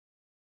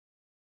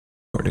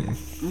Recording.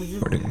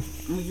 Recording.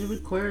 Would you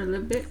record a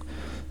little bit?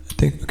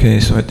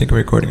 I think we're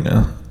recording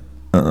now.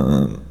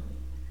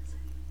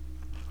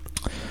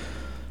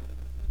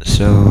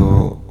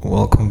 So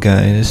welcome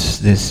guys.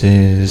 This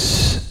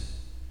is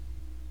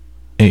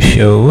a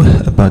show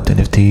about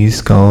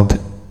NFTs called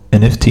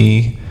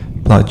NFT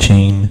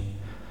blockchain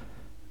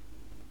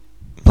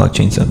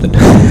something.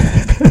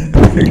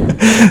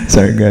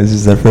 Sorry guys,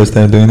 this is our first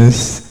time doing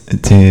this.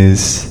 It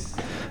is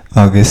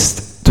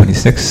August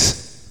 26th.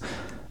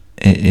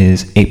 It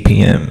is 8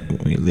 p.m.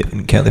 We live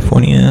in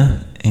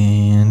California,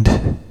 and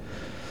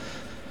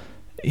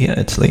yeah,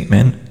 it's late,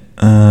 man.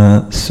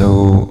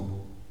 So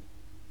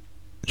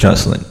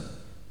Jocelyn,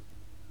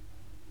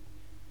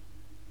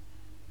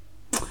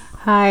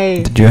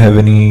 Hi. did you have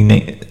any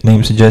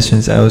name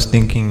suggestions? I was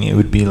thinking it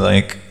would be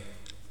like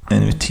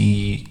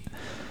NFT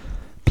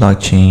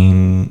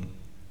blockchain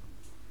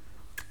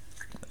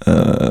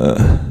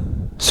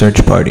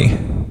search party.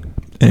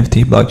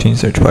 NFT blockchain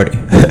search party.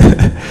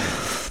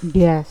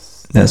 Yes.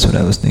 That's what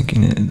I was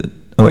thinking.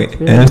 Oh wait,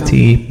 Really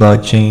NFT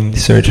blockchain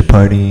search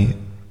party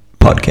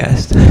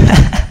podcast.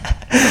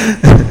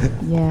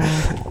 Yeah.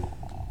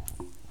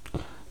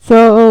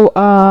 So,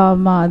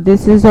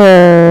 this is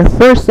our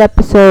first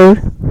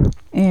episode,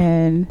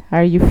 and how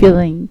are you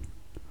feeling?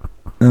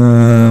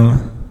 I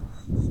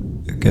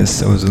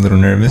guess I was a little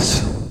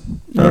nervous.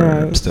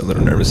 Right. I'm still a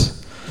little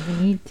nervous.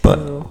 Me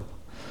too.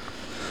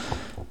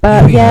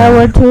 But yeah,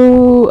 we're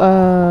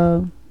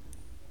two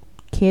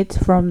kids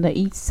from the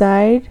east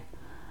side,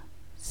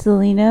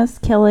 Salinas,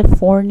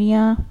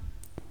 California,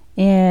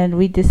 and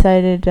we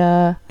decided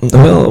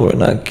Well, we're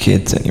not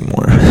kids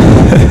anymore.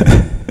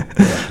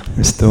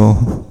 We're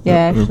still.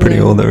 Yeah, we're pretty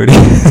actually. old already.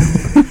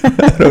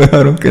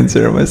 I don't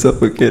consider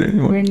myself a kid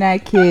anymore. we're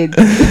not kids.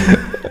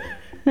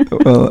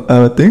 Well,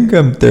 I think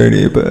I'm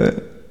 30,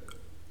 but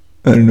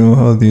I don't know.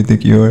 How old do you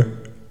think you are?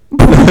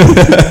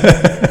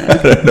 I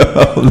don't know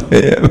how old I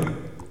am.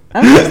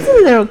 I'm just a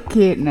little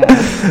kid now.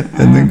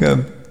 I think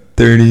I'm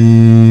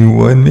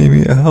 31,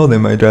 maybe. How old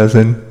am I,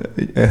 Jocelyn?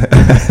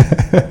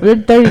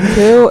 We're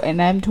 32,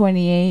 and I'm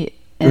 28,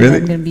 and Really?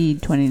 I'm gonna be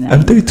 29.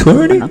 I'm 32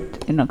 already?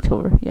 In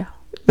October, yeah.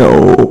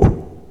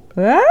 No.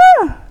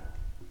 Ah!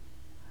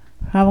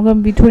 I'm gonna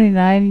be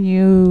 29.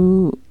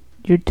 You're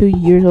 2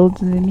 years older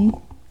than me.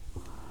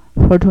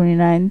 For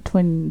 29,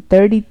 20,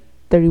 30,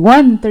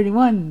 31.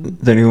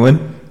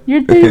 31?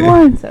 You're Okay.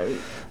 31. Sorry.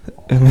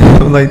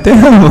 I'm like,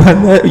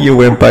 damn, you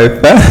went by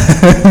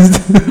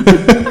fast.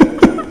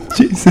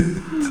 Jesus.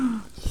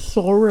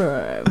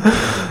 Sorry.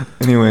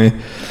 Anyway,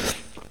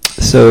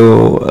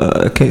 so,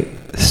 okay,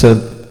 so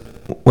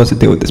what's the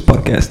deal with this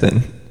podcast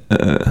then?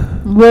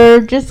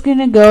 We're just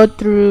gonna go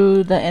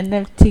through the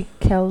NFT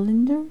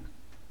calendar.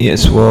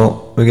 Yes,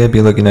 well, we're going to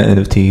be looking at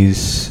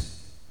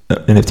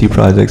NFT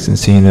projects and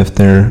seeing if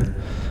they're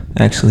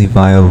actually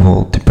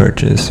viable to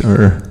purchase,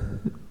 or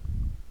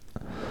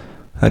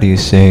how do you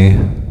say,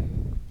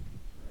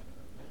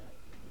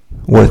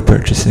 worth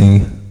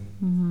purchasing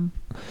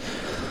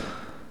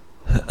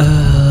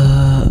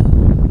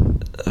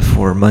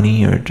for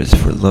money or just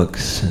for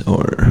looks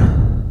or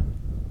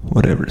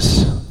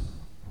whatever's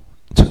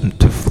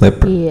to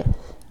flip, Yes.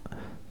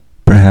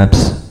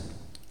 perhaps.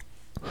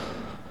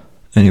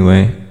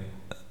 Anyway,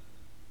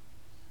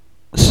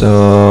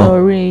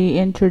 So we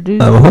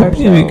introduce I'm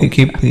hoping we ourselves. could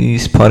keep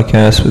these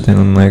podcasts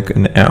within like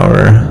an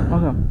hour.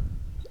 Okay.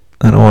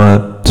 I don't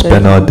want to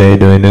spend all day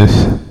doing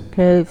this.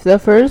 Okay. The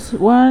first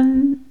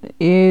one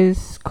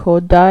is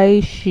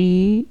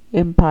Kodaishi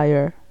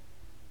Empire.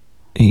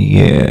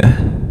 Yeah,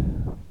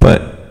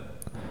 but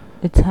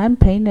It's hand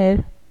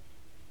painted.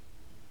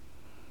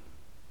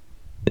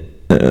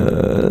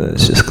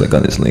 let's just click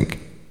on this link.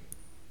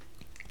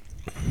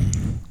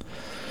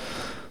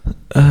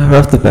 Right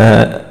off the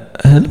bat,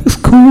 it looks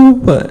cool,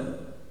 but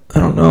I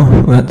don't know.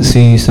 We'll have to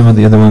see some of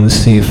the other ones,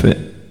 see if it.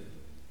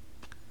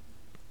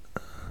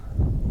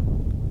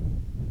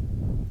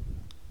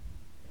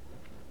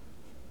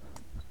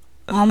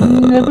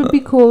 It would be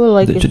cool,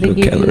 like if they digital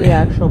give you gallery. the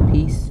actual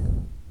piece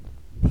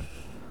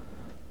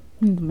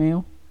in the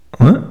mail.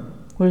 What?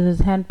 Where it says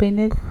hand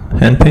painted.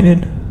 Hand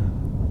painted?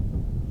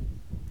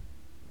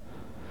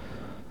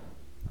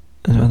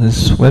 Well,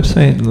 this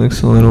website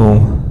looks a little.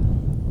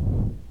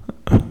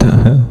 What the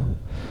hell?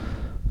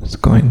 What's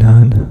going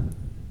on?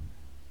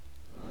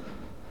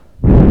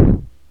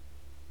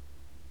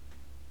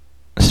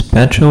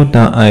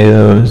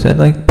 Spatio.io, is that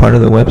like part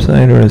of the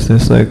website, or is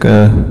this like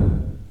a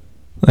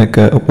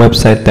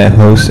website that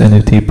hosts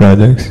NFT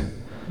projects?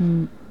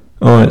 Mm.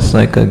 Oh, it's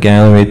like a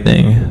gallery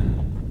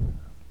thing.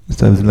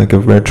 So it's like a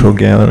retro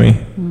gallery.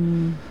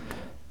 Mm.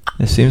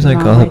 It seems like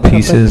Not all my the cup of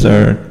pieces tea.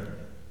 are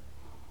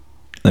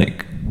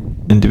like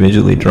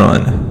individually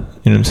drawn.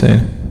 You know what I'm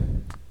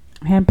saying?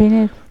 Hand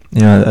painted.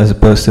 You know, as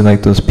opposed to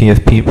like those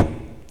PFP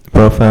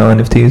profile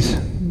NFTs.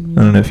 Mm.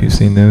 I don't know if you've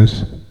seen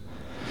those.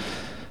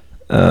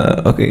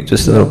 Okay,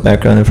 just a little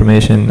background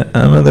information.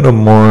 I'm a little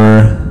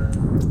more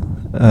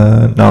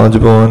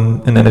knowledgeable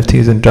in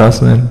NFTs than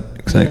Jocelyn,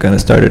 because I kind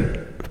of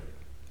started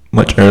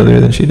much earlier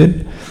than she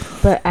did.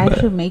 But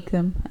actually make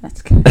them.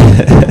 That's good.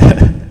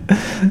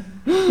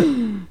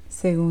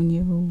 Según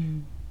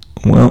you.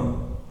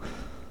 Well,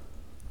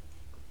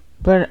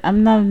 But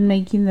I'm not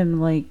making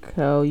them like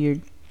how you're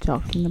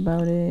talking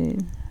about it.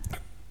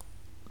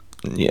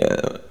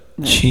 yeah.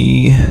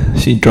 She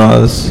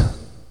draws.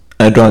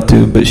 I draw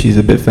too, but she's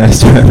a bit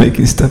faster at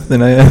making stuff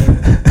than I am.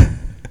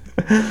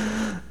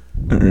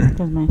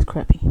 Because mine's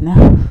crappy.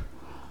 No.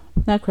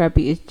 Not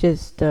crappy, it's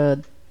just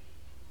I'm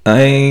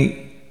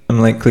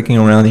like clicking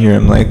around here.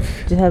 I'm like,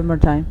 just have more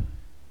time.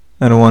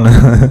 I don't want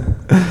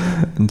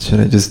to. Should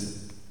I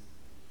just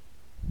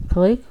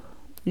Click?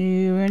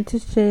 You're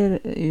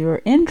interested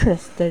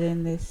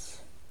in this.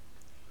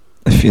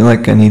 I feel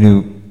like I need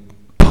to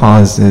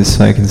pause this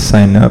so I can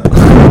sign up.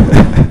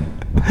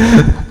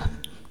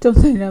 Don't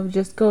sign up,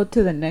 just go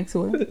to the next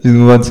one.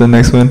 What's the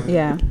next one?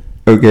 Yeah.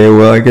 Okay,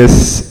 well, I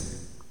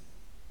guess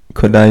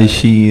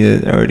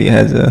Kodaishi already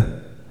has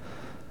a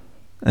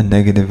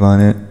negative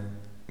on it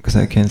because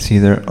I can't see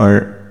their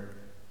art.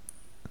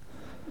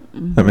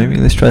 Mm-hmm. Or maybe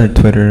let's try their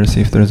Twitter and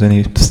see if there's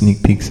any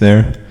sneak peeks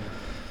there.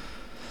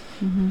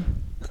 Mm-hmm.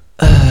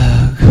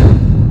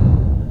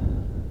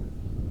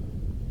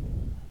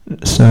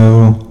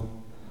 So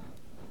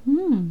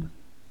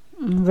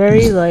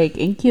very like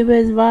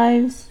Incubus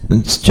vibes.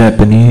 it's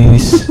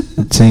Japanese.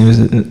 It seems,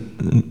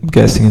 I'm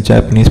guessing, a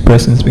Japanese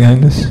presence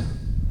behind this.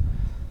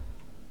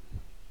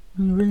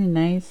 Really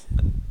nice.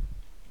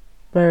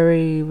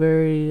 Very,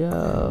 very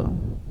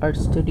art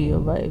studio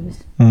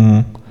vibes.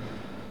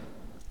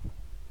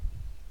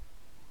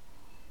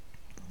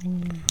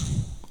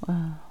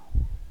 Wow.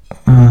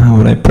 How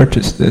would I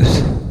purchase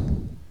this?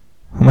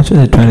 How much are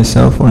they trying to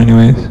sell for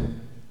anyways?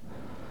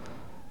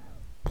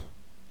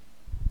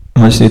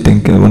 How much do you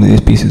think one of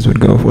these pieces would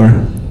go for? I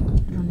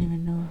don't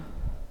even know.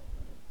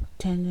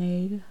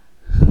 10.8.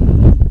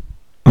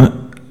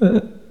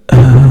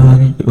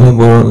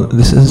 Well,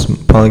 this is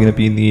probably going to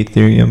be the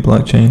Ethereum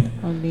blockchain.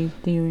 Oh, the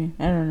Ethereum.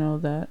 I don't know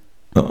that.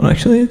 Oh,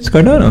 actually, it's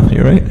Cardano.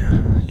 You're right.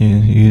 You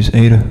use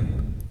ADA.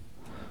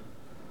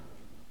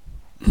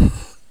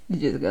 You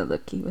just got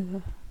lucky with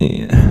that.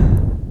 Yeah.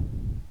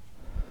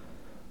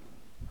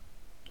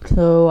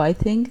 So I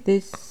think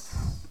this.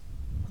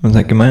 I was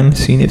like, am I on the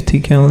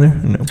CNFT calendar?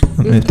 No,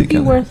 This could be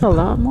worth a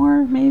lot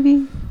more,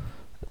 maybe.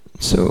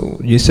 So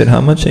you said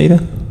how much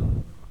ADA?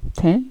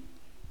 10?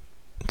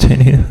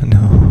 10 ADA?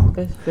 No.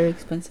 That's very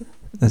expensive.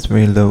 That's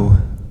very low.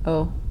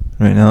 Oh.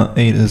 Right now,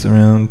 ADA is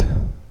around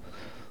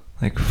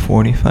like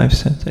 45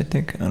 cents, I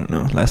think. I don't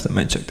know. Last time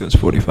I checked, it was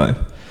 45.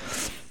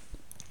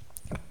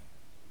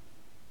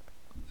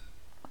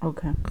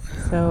 Okay.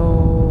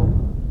 So.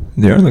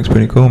 The art looks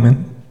pretty cool,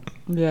 man.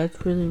 Yeah,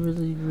 it's really,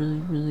 really, really,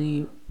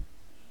 really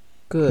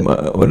good.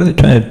 What are they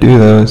trying to do,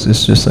 though? Is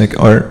this just like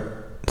art?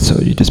 So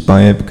you just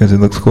buy it because it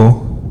looks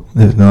cool?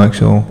 There's no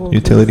actual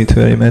utility to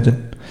it, I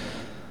imagine.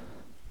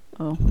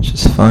 Oh. Which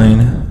is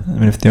fine. I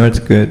mean, if the art's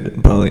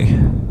good, probably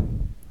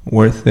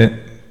worth it.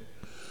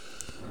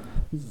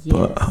 Yes.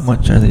 But how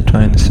much are they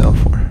trying to sell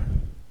for?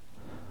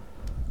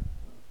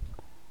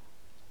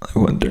 I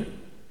wonder.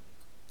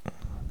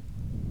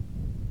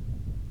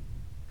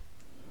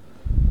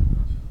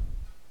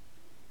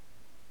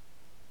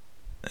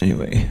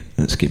 Anyway,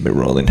 let's keep it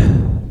rolling.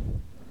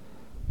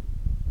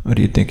 What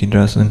are you thinking,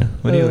 Jocelyn?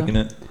 What are you looking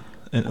at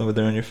over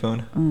there on your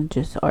phone?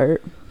 Just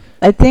art.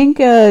 I think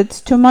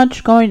it's too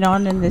much going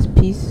on in this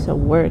piece of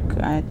work.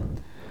 I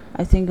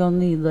think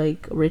only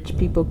like rich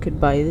people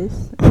could buy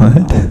this.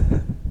 What?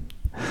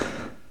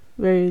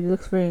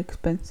 Looks very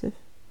expensive.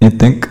 You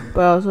think?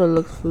 But also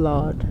looks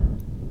flawed.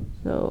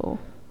 So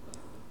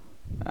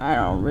I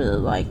don't really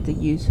like the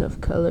use of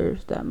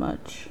colors that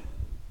much.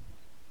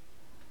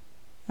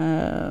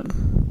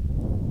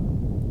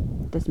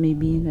 That's me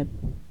being a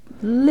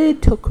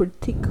little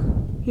critique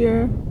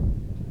here.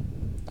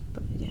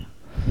 But yeah.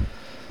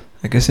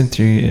 I guess if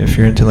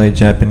you're into like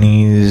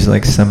Japanese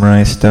like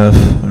samurai stuff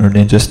or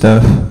ninja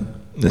stuff,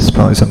 this is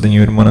probably something you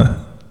would want to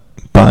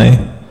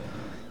buy.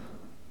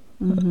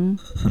 Mm-hmm.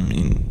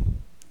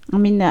 I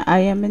mean, I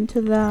am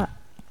into that.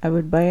 I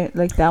would buy it.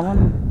 Like that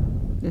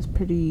one is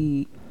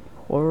pretty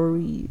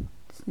horror-y.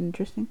 It's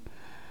interesting.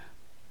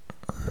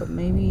 But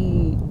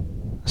maybe.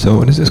 So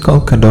what is this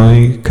called?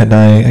 Kadai.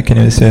 I can't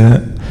even say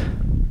that.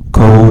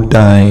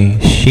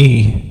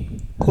 Kodaishi.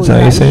 Is that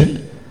how you say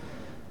it?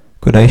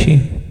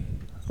 Kodaishi.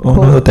 Oh, I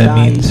don't know what that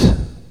means.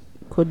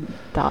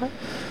 Kodai?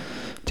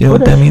 Do you know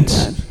what that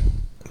means?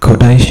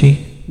 Kodaishi?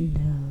 No.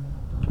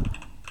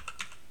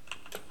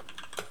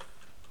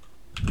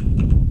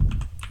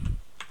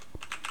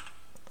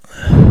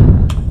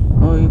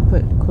 Oh, you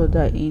put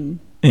Kodai in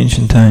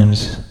Ancient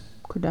times.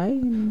 Kodai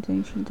in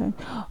ancient times.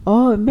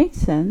 Oh, it makes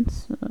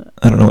sense.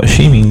 I don't know what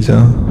she means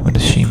though. What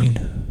does she mean?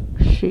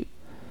 She.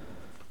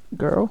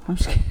 Girl? I'm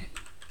just kidding.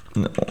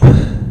 No.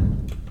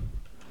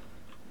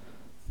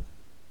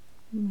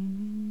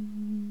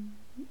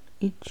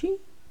 Itchy?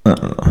 I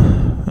don't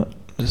know.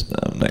 Just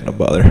I'm not gonna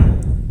bother.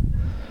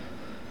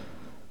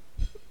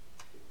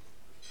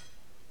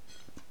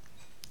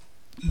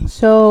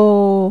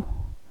 So.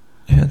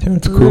 Yeah, I think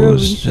it's Little cool.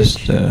 It's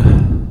just like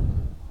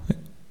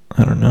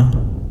I don't know.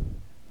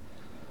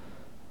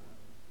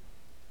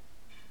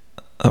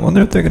 I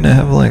wonder if they're gonna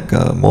have like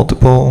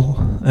multiple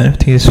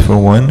NFTs for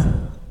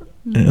one.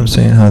 You know what I'm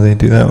saying? How they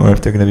do that, or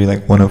if they're gonna be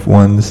like one of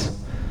ones.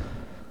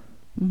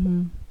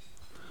 Mm-hmm.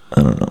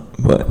 I don't know,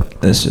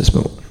 but that's just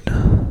my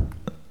one.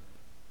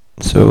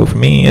 So for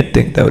me, I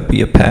think that would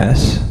be a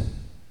pass,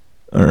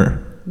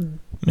 or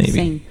maybe.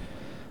 Same.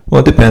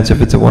 Well, it depends.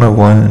 If it's a one of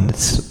one, and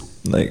it's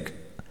like,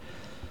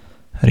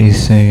 how do you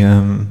say?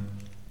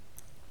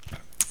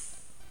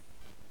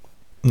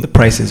 The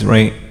price is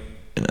right,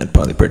 and I'd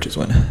probably purchase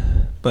one.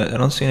 But I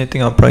don't see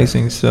anything on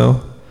pricing,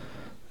 so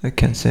I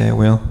can't say I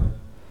will.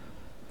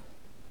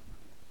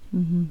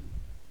 Mm-hmm.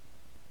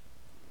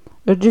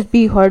 It'd just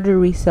be hard to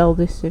resell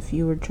this if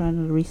you were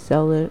trying to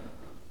resell it.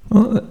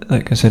 Well,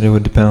 like I said, it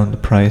would depend on the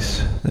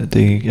price that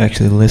they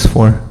actually list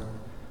for.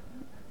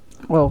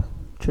 Well,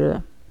 true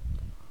that.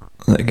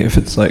 Like if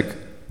it's like,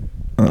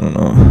 I don't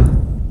know,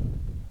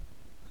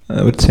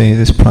 I would say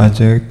this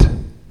project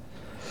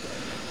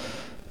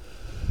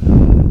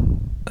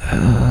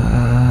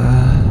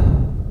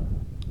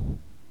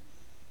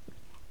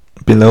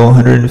below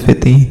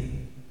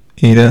 150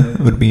 ADA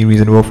would be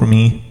reasonable for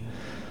me.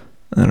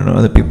 I don't know,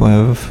 other people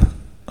have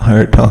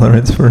higher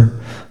tolerance for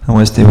how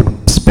much they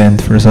would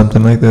spend for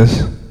something like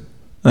this.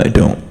 I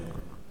don't.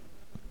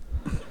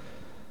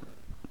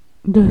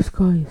 The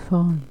sky is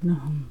falling. No.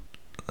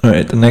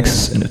 Alright, the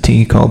next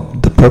NFT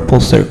called the Purple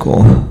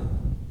Circle.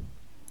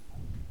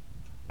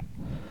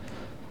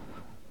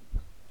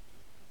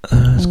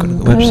 Let's go to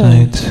the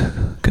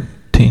website.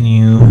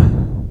 Continue.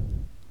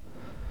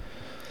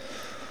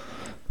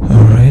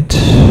 Alright.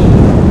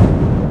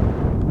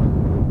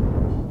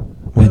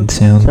 Wind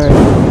sounds. Sorry.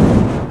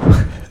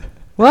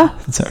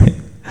 What? Sorry.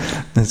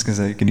 That's because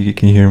you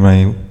can hear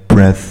my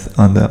breath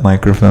on that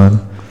microphone.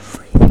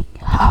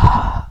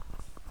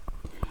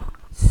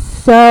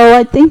 So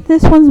I think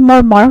this one's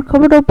more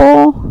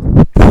marketable.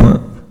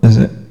 What is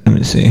it? Let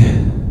me see.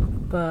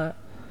 But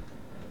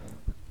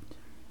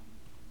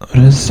what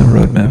is the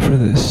roadmap for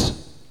this?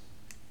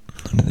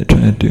 What are they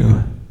trying to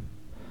do?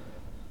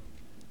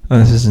 Oh,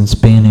 this is in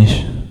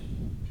Spanish.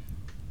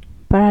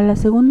 para la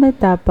segunda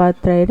etapa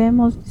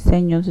traeremos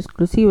diseños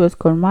exclusivos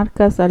con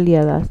marcas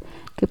aliadas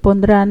que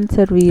podrán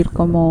servir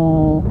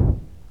como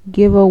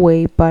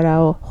giveaway para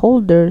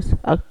holders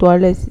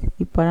actuales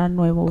y para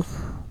nuevos.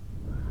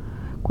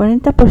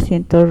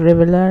 40%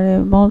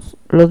 revelaremos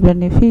los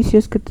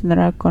beneficios que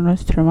tendrá con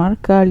nuestra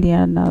marca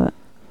aliadas.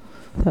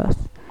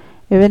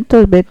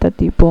 Eventos beta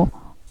tipo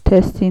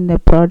testing de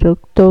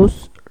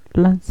productos,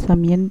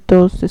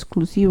 lanzamientos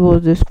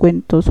exclusivos,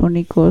 descuentos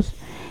únicos,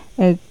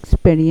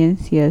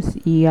 experiencias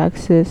y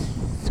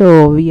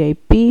acceso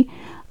VIP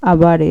a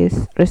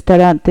bares,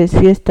 restaurantes,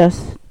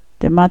 fiestas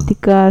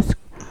temáticas,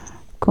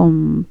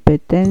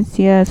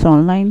 competencias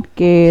online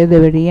que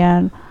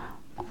deberían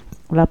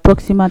la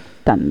próxima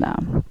tanda.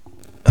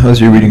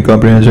 How's your reading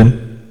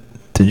comprehension?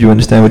 Did you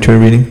understand what you were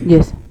reading?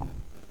 Yes.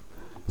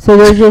 So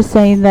they're just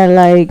saying that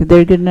like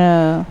they're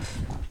gonna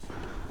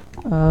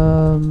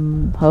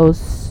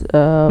host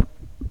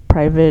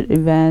private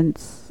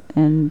events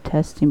and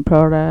testing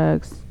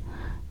products,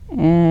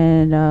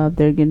 and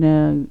they're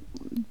gonna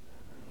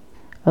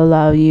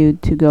allow you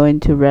to go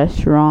into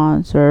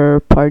restaurants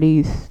or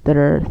parties that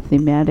are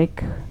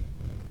thematic,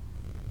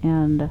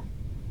 and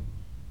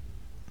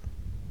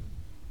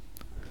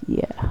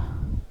yeah,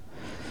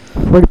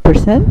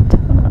 40%.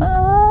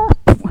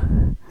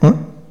 Huh?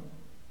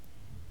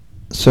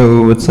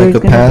 So it's like There's a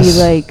gonna pass. be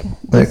like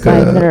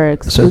designs that are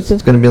So exclusive.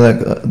 it's gonna be like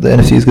the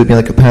NFT is gonna be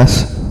like a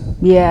pass.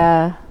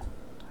 Yeah.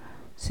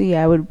 So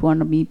yeah, I would want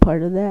to be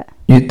part of that.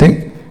 You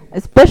think?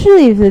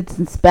 Especially if it's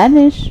in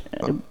Spanish.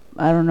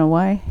 I don't know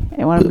why.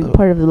 I want to be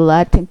part of the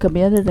Latin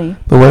community.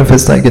 But what if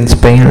it's like in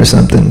Spain or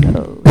something?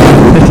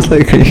 It's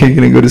like, are you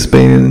gonna go to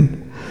Spain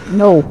and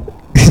No.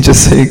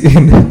 just say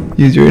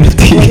use your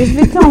NFT? But if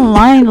it's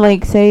online,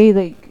 like say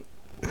like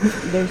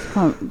there's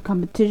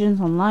competitions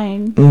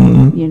online,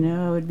 Mhm. you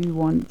know, I would be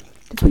one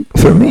to be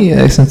For me,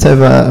 since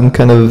I'm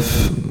kind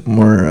of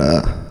more,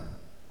 I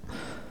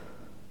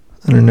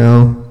don't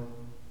know,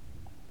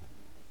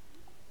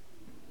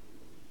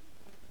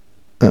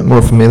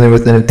 more familiar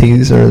with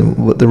NFTs or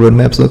what the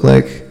roadmaps look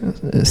like.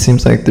 It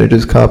seems like they're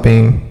just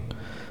copying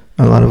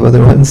a lot of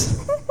other ones.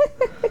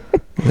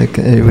 Like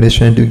everybody's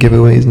trying to do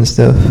giveaways and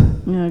stuff.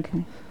 Yeah,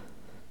 okay.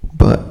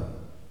 But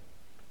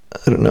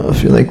I don't know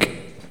if you're like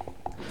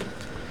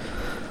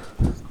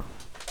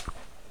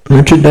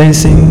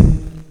merchandising,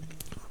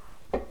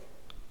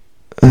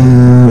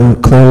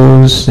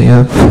 clothes,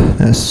 yep,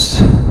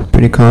 that's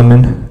pretty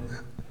common.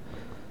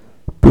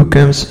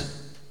 Bootcamps,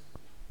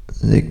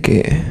 like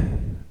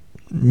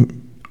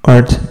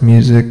art,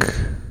 music,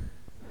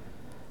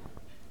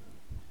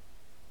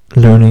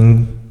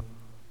 learning.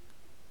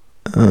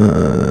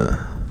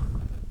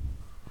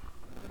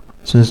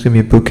 So there's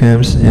gonna be boot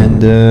camps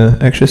and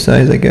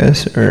exercise, I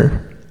guess,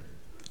 or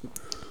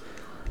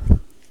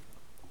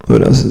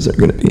what else is there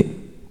gonna be?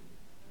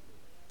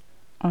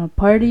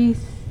 Parties.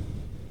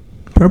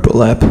 Purple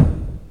Lab.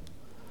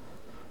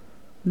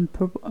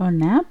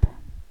 An app?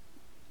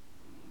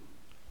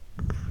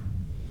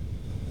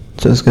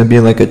 So it's gonna be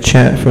like a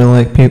chat for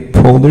like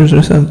folders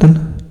or something.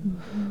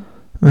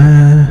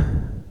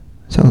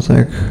 Sounds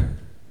like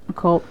A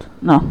cult?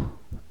 No.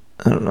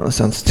 I don't know. It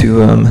sounds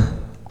too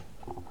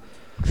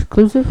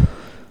Exclusive?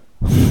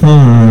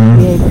 Hmm.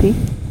 VIP?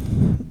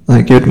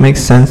 Like it would make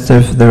sense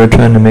if they were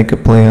trying to make a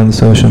play on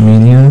social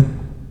media.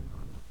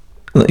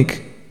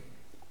 Like,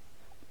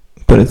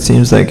 but it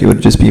seems like it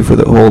would just be for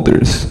the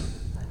holders.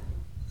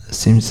 It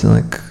seems to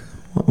like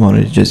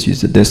wanted to just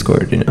use the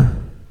Discord, you know.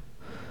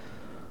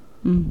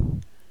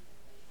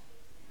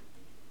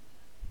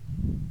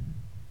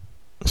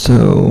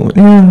 So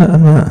yeah,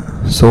 I'm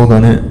not sold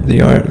on it.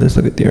 The art. Let's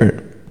look at the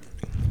art.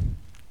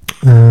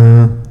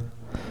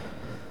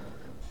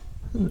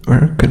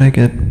 Where could I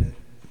get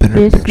better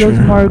This picture? looks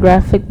more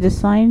graphic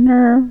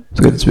designer.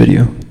 Let's look at this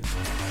video.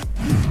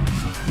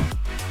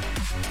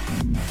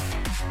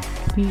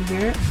 Can you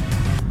hear it?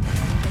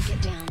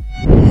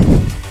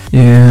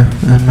 Yeah,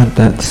 I'm not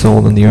that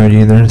sold on the art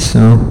either,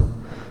 so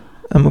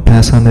I'm gonna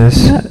pass on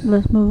this. Yeah,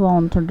 let's move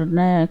on to the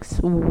next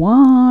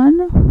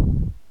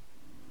one.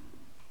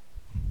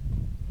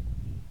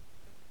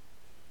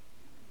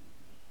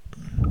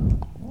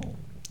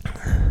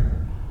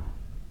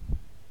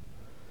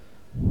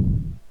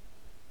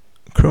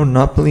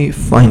 Chronopoly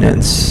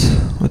Finance.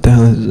 What the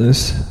hell is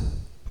this?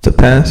 It's a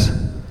pass?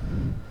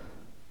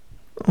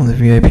 Oh, the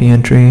VIP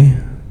entry.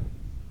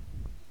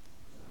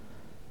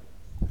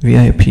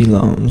 VIP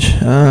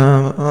lounge.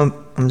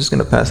 I'm just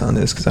gonna pass on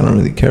this because I don't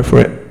really care for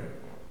it.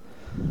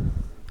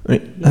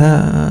 Wait,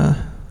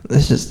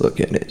 let's just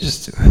look at it.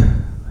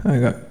 I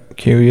got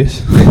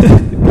curious.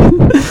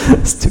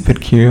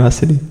 Stupid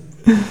curiosity.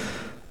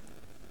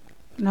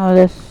 No,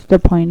 that's the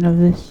point of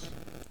this.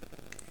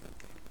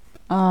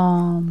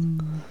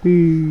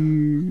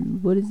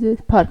 What is this?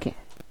 Podcast.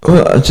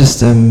 Well, I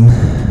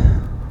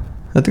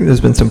think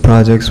there's been some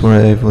projects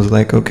where I was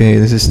like, okay,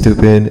 this is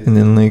stupid, and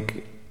then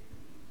like,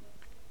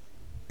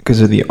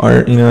 because of the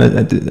art, you know,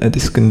 I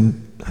just couldn't,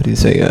 how do you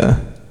say,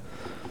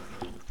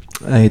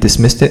 I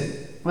dismissed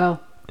it.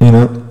 Well. You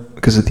know,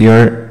 because of the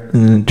art,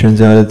 and it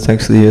turns out it's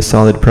actually a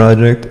solid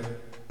project.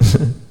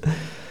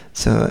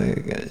 So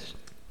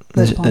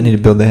I need to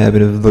build the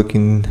habit of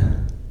looking.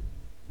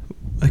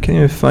 I can't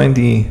even find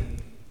the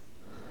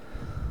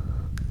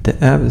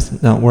app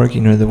is not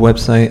working, or the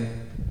website.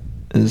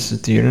 Is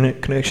it the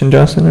internet connection,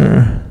 Justin,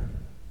 or?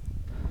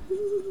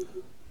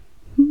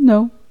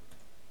 No.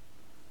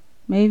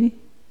 Maybe.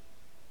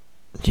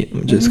 Yeah,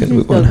 I'm just gonna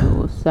move on.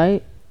 Google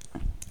site.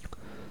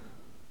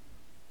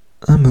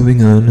 I'm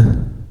moving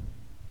on.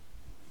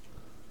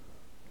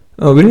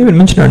 Oh, we didn't even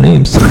mention our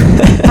names.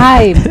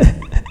 Hi.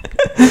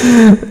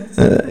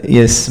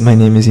 Yes, my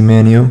name is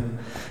Emmanuel.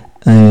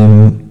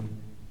 I'm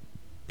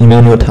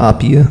Emmanuel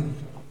Tapia,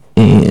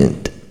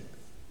 and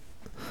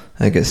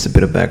I guess a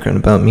bit of background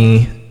about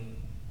me.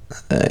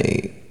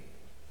 I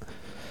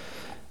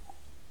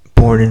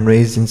born and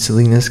raised in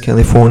Salinas,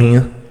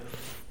 California.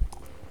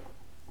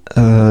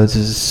 This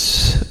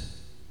is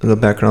a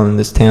little background in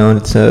this town.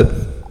 It's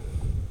a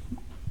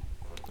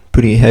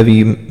pretty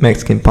heavy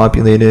Mexican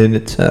populated.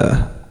 It's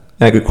a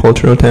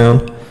agricultural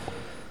town.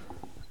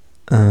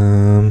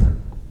 And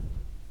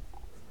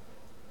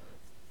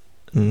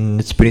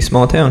it's a pretty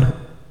small town.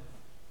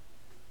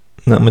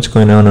 Not much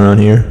going on around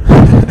here.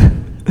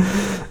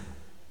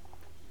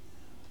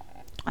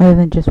 Other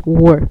than just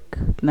work.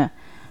 No.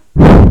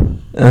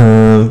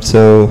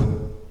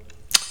 So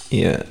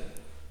yeah,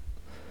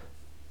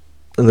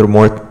 a little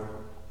more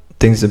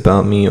things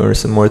about me, or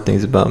some more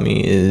things about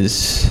me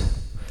is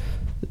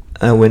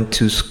I went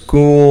to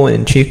school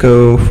in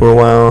Chico for a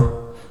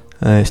while.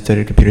 I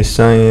studied computer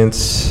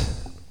science,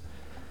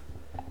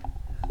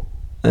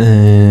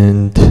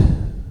 and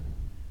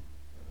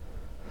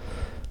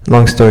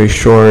long story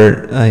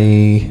short, how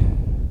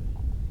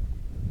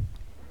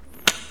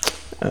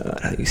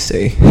do you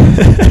say?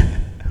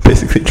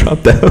 Basically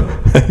dropped out,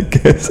 I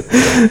guess,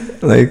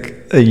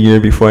 like a year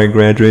before I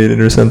graduated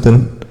or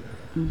something,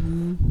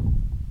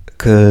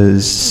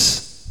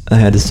 because I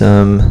had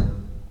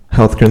some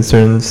health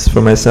concerns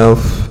for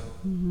myself.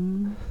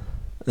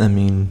 I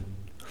mean,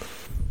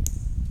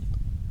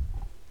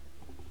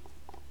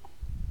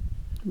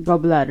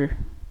 Gallbladder.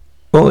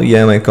 well,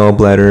 yeah, my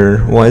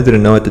gallbladder. Well, I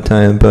didn't know at the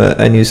time, but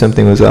I knew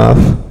something was off,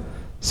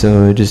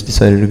 so I just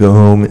decided to go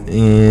home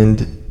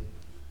and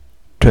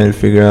try to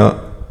figure out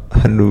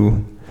how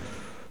to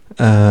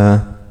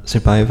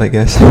survive, I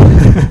guess.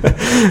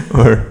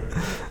 Or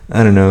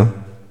I don't know.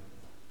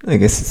 I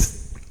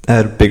guess I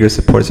had a bigger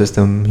support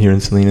system here in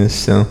Salinas,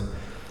 so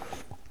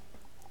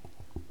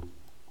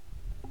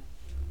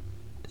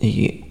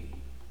yeah.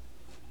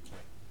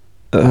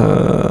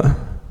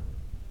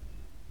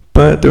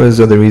 But there was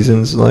other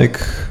reasons,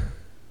 like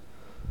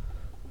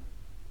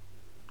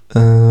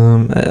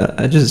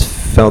I just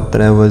felt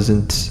that I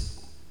wasn't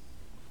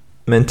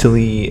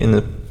mentally in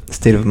a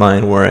state of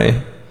mind where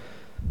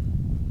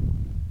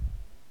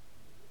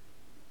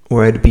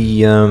I'd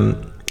be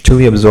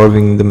truly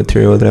absorbing the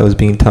material that I was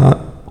being taught.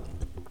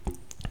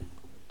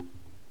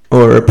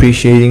 or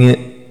appreciating it,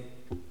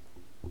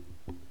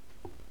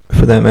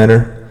 for that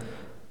matter.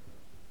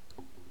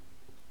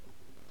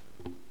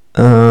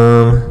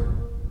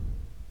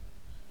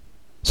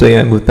 So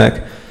yeah, I moved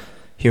back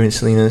here in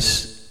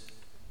Salinas.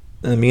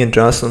 Me and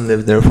Jocelyn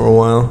lived there for a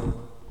while.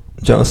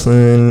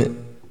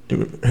 Jocelyn,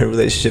 her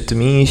relationship to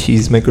me,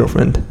 she's my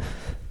girlfriend.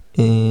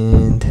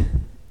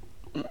 And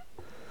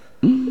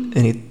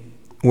any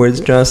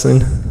words,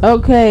 Jocelyn?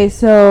 Okay,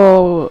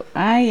 so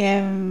I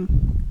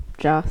am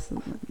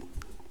Jocelyn.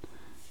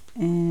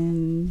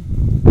 And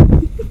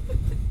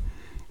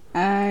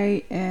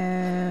I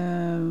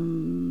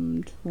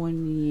am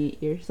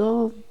 28 years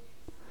old.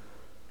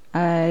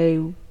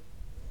 I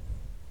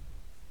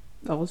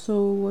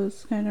also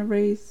was kind of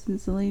raised in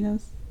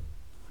Salinas,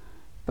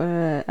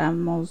 but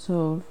I'm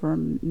also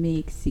from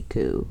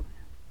Mexico.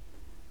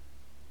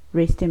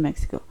 Raised in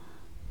Mexico.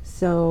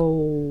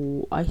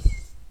 So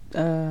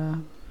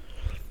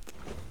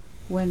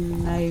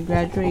when I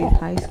graduated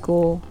high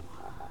school,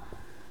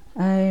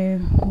 I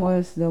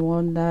was the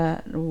one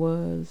that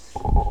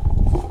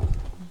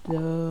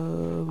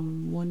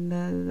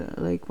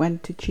like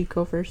went to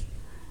Chico first,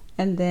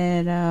 and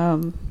then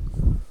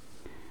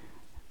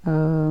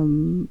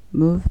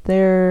moved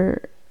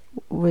there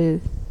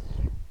with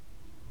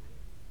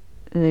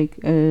like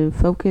a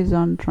focus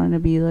on trying to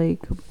be like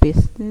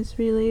business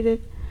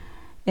related.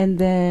 And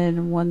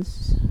then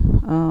once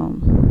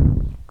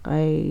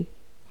I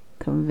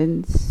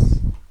convinced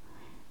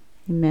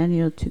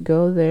Emmanuel to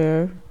go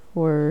there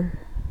or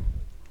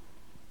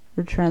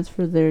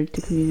transfer there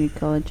to community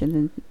college and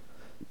then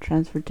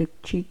transfer to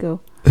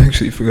Chico. I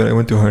actually forgot I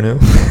went to Harnell.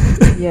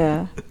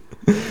 Yeah.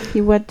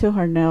 He went to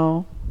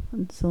Harnell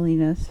in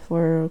Salinas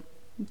for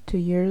 2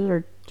 years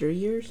or 3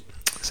 years.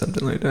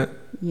 Something like that.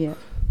 Yeah.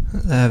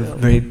 I have a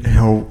very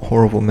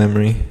horrible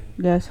memory.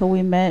 Yeah, so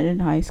we met in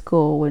high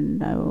school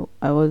when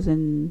I was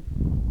in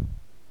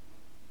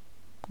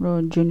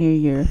junior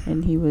year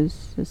and he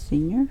was a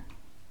senior.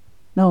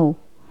 No,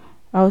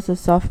 I was a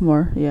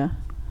sophomore, yeah,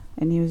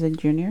 and he was a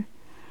junior.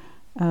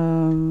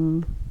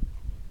 And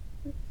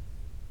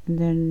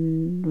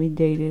then we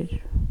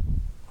dated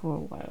for a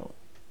while.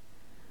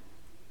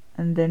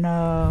 And then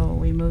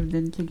we moved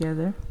in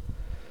together.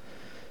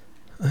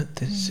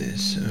 This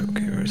is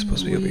okay. We're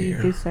supposed to be over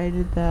here. We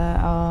decided that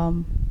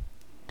our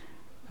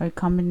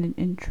common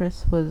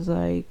interest was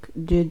like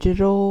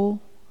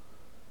digital.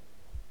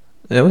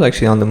 That was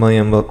actually on the money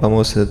about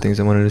most of the things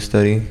I wanted to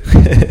study.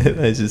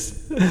 I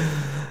just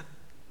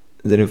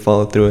didn't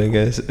follow through, I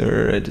guess,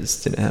 or I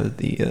just didn't have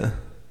the.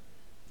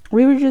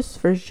 We were just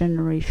first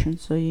generation,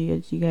 so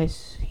you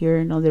guys hear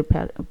in other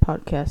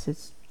podcasts,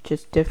 it's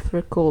just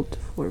difficult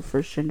for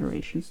first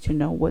generations to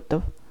know what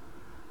the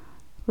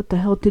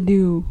hell to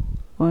do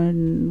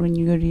when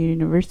you go to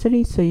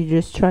university. So you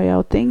just try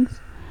out things.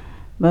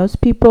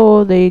 Most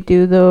people, they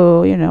do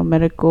the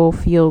medical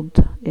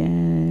field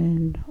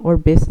or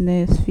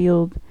business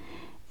field,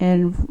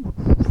 and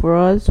for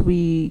us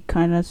we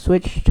kind of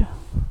switched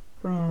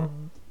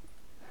from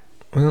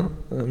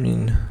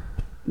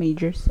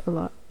majors a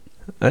lot.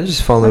 I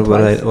just followed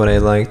what I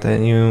liked. I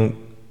knew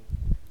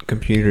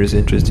computers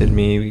interested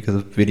me because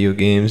of video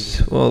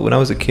games. Well, when I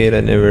was a kid,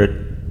 I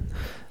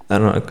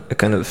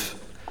kind of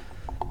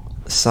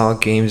saw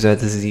games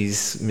as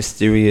these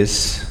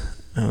mysterious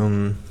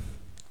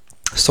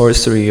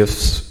sorcery of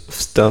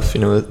stuff,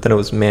 that it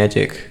was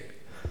magic.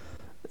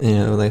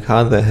 Like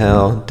how the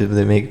hell did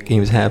they make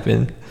games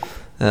happen?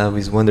 I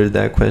always wondered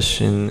that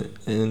question,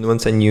 and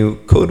once I knew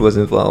code was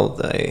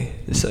involved, I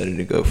decided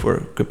to go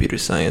for computer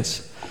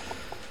science.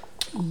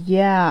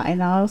 Yeah,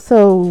 and I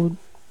also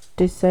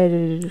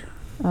decided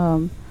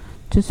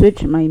to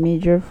switch my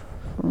major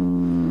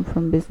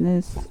from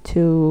business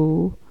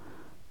to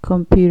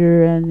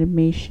computer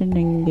animation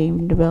and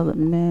game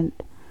development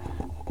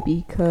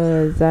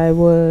because I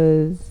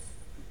was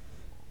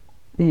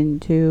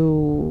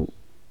into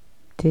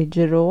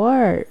digital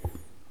art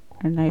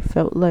and I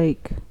felt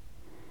like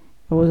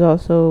I was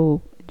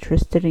also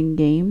interested in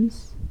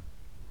games.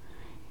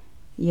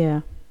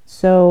 Yeah,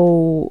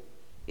 so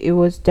it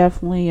was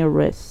definitely a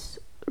risk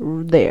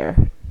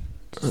there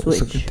to switch.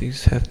 Let's look at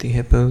these hefty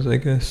hippos, I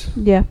guess.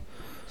 Yeah.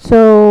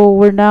 So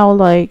we're now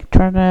like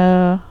trying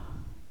to,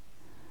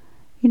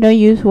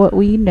 use what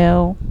we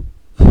know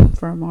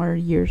from our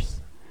years.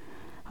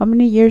 How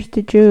many years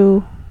did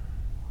you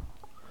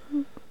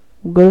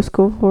go to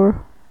school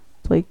for?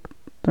 Like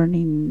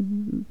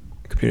learning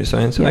computer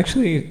science. Yeah.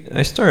 Actually,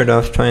 I started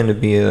off trying to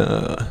be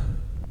a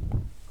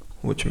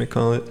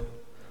whatchamacallit.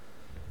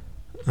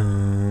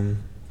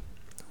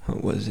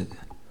 What was it?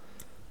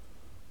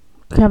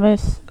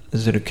 chemist.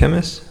 Is it a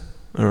chemist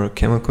or a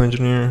chemical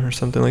engineer or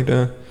something like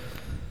that?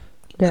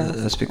 Yeah.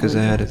 That's because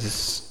I had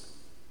this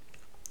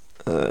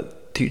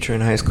teacher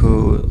in high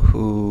school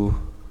who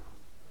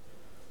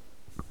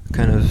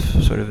kind of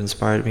sort of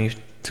inspired me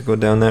to go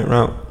down that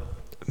route,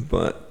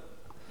 but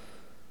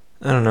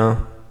I don't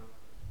know.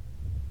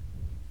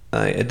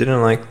 I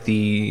didn't like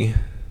the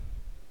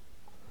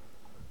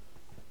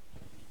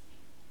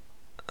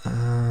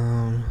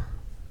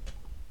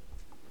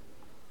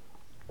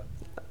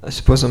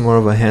suppose I'm more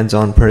of a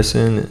hands-on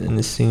person, and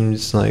it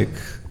seems like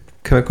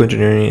chemical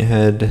engineering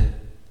had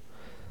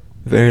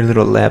very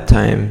little lab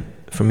time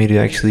for me to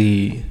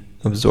actually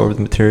absorb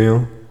the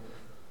material.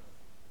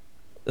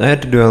 I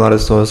had to do a lot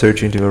of soul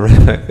searching to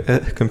arrive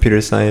at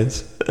computer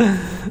science.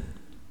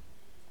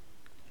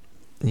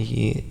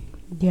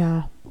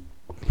 Yeah.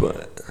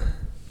 But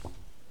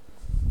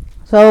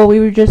So we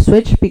were just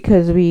switched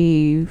because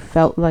we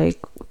felt like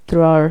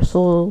through our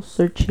soul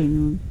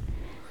searching,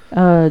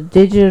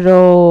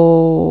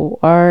 digital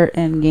art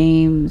and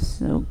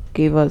games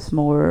gave us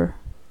more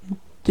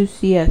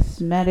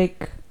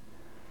enthusiasmatic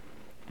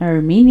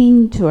or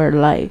meaning to our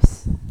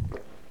lives.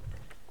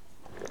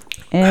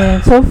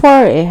 And so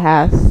far it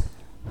has.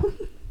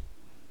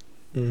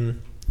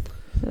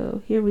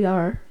 So here we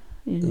are.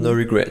 No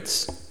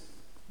regrets.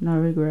 No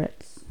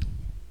regrets.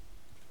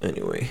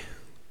 Anyway.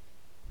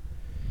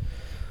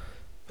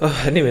 Oh,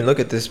 I didn't even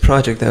look at this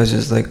project. I was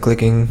just like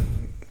clicking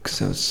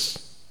because I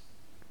was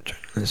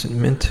trying to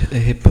listen. Mint a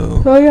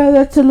hippo. So yeah,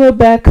 that's a little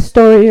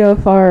backstory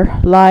of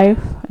our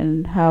life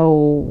and how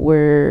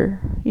we're,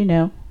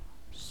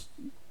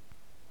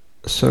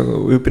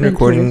 So we've been into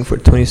recording this. for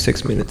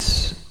 26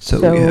 minutes.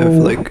 So we have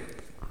like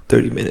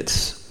 30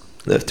 minutes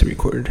left to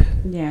record.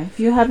 Yeah, if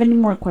you have any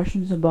more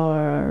questions about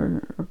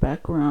our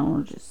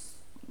background, just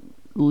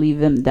leave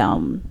them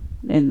down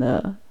in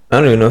the... I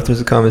don't even know if there's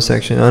a comment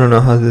section. I don't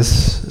know how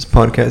this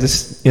podcast,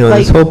 this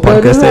Like, whole go to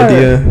podcast our-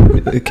 idea,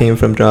 it came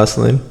from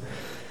Jocelyn.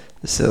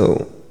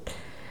 So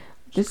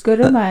Just go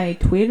to my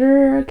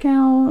Twitter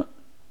account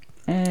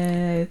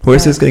and...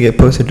 where's this gonna get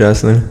posted,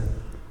 Jocelyn?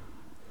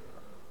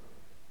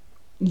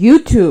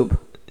 YouTube.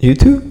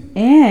 YouTube?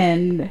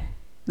 And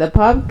the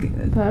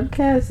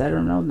podcast, I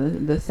don't know.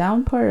 The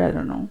sound part, I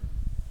don't know.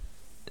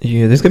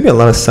 Yeah, there's gonna be a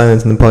lot of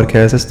silence in the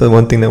podcast. That's the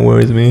one thing that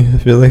worries me. I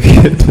feel like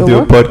to So do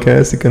a what?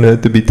 podcast, you're gonna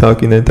have to be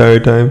talking the entire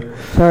time.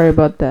 Sorry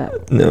about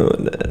that. No,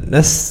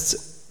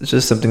 that's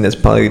just something that's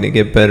probably gonna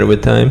get better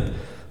with time,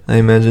 I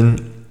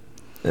imagine.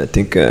 I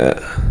think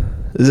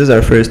this is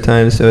our first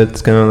time, so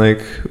it's kind of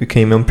like we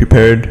came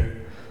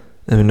unprepared.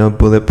 I mean, no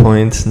bullet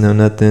points, no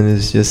nothing.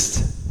 It's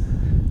just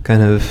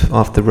kind of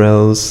off the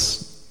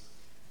rails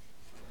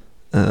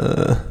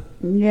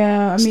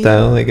Yeah, I mean...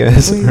 style, I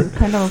guess. We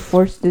kind of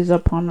forced this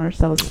upon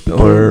ourselves because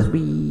Or-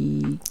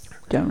 we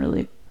don't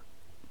really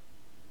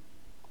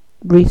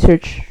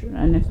research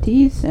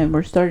NFTs, and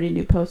we're starting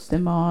to post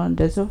them on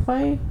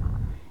Desify,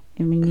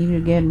 and we need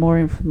to get more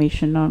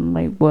information on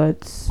like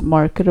what's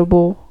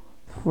marketable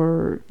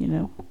for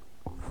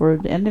for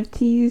the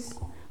NFTs.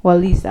 Well,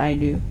 at least I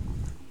do,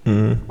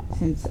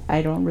 since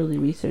I don't really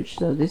research.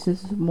 So this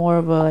is more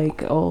of a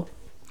like, oh,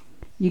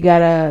 you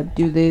gotta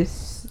do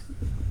this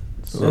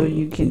so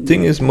you can. The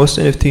thing is, most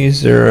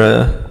NFTs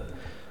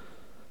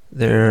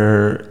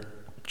they're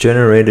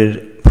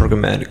generated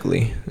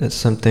programmatically. That's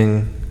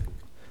something.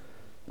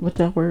 What's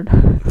that word?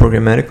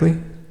 Programmatically,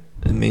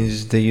 it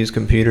means they use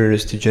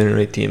computers to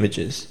generate the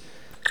images.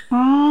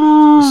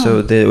 Ah.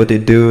 So what they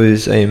do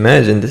is, I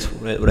imagine this.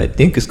 What I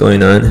think is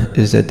going on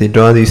is that they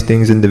draw these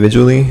things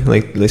individually.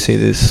 Like, let's say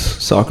this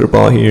soccer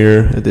ball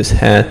here, this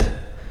hat,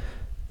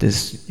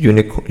 this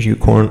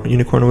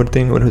unicorn, what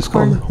thing? What is it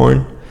called?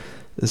 Horn.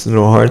 This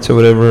little hearts or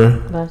whatever.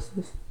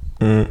 Glasses.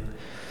 And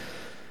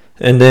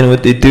then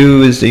what they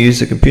do is they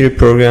use a computer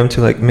program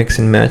to like mix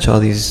and match all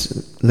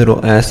these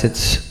little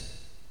assets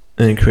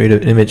and create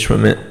an image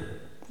from it.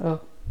 Oh.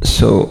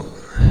 So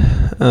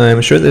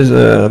I'm sure there's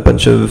a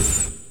bunch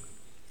of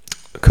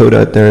code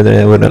out there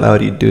that would allow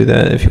you to do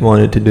that if you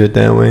wanted to do it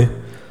that way.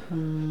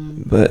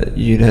 But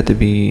you'd have to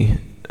be,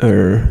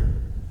 or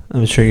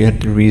I'm sure you have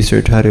to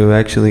research how to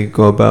actually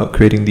go about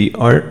creating the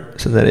art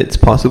so that it's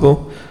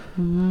possible.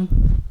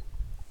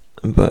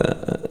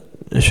 But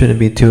it shouldn't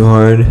be too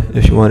hard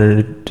if you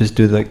wanted to just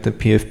do like the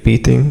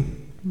PFP thing.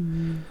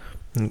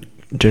 And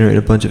generate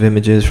a bunch of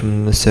images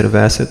from a set of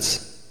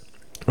assets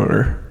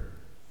or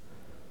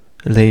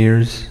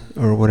layers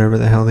or whatever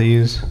the hell they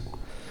use.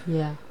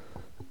 Yeah.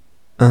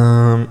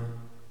 And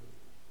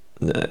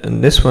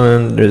this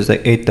one, there's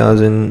like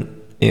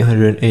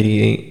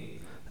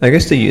 8,888. I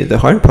guess the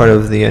hard part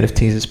of the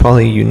NFTs is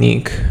probably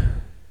unique,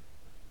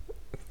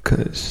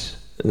 because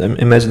I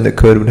imagine the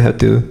code would have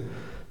to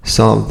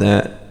solve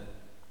that,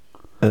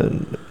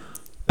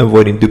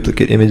 avoiding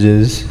duplicate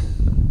images,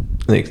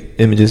 like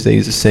images that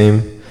use the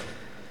same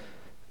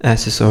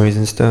accessories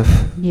and stuff.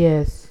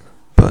 Yes.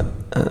 But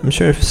I'm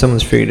sure if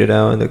someone's figured it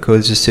out and the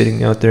code's just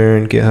sitting out there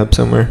in GitHub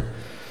somewhere.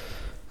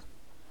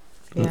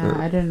 Yeah,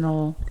 I didn't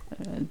know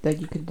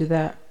that you could do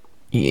that.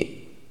 Yeah.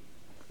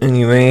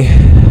 Anyway,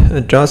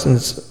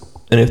 Johnson's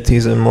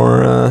NFTs are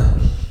more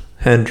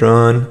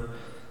hand-drawn.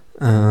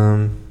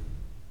 I'll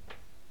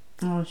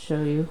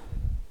show you.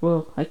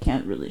 Well, I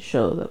can't really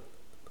show them.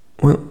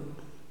 Well,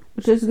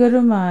 Just go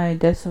to my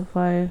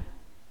Desify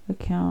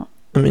account.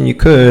 I mean, you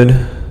could.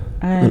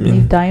 And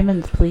leave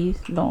diamonds, please.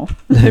 No.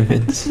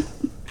 Diamonds.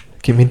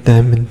 Give me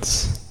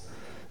diamonds.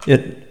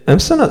 Yet, I'm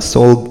still not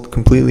sold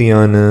completely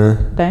on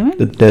Diamond?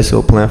 the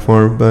Deso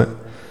platform, but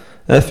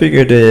I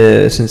figured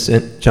since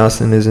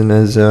Jocelyn isn't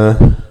as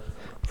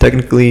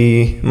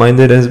technically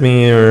minded as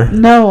me, or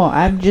No,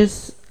 I'm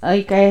just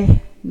like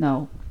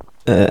no.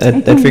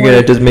 I can figured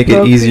I'd just make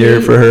it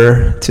easier Procreate, for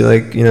her to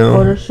like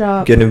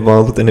Photoshop, get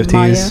involved with NFTs.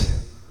 Maya,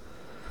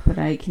 but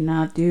I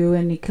cannot do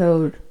any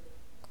code.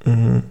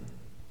 Mm-hmm.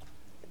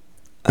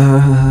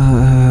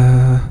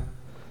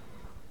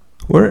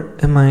 Where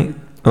am I?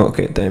 Oh,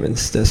 okay,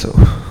 diamonds. That's so.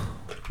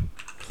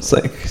 It's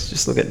like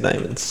just look at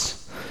diamonds.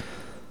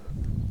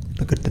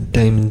 Look at the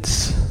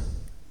diamonds.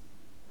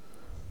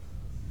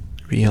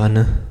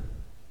 Rihanna.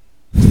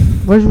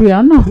 Where's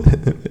Rihanna?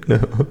 No,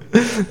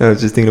 I was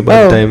just thinking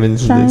about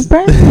diamonds. Shine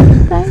bright,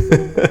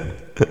 diamond.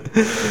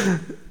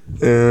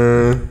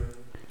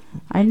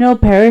 I know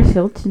Paris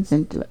Hilton's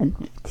into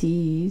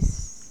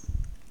NFTs.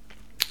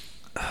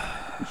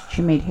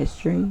 She made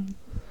history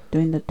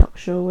doing the talk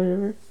show or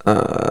whatever.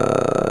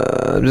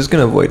 I'm just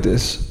gonna avoid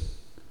this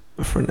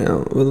for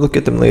now. We'll look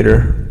at them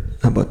later.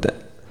 How about that?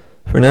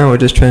 For now, we're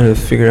just trying to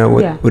figure out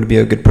what would be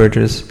a good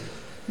purchase.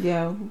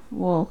 Yeah,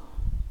 well.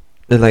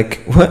 They're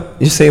like, what?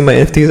 You say my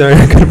NFTs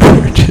aren't a good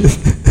purchase?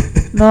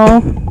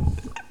 No.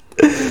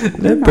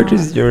 I've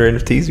purchased your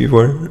NFTs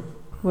before.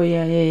 Well,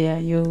 yeah.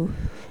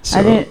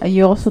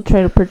 You also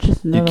try to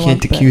purchase another one. You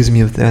can't accuse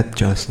me of that,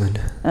 Jocelyn.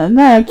 I'm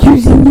not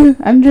accusing you.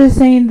 I'm just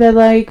saying that,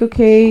 like,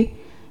 okay,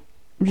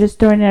 I'm just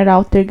throwing it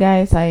out there,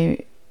 guys. My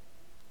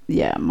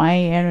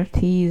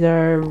NFTs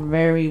are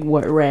very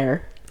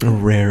rare.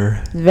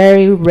 Rare.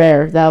 Very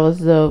rare. That was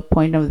the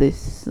point of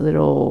this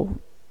little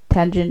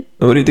tangent.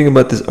 What do you think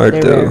about this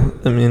art, though? Rare.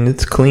 I mean,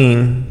 it's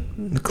clean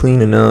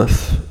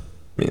enough. I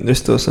mean, there's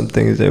still some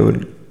things I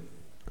don't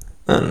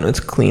know, it's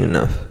clean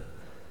enough.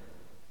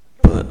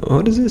 But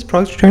what is this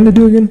project trying to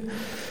do again?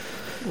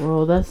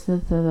 Well, that's the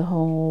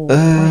whole point,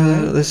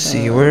 right? Let's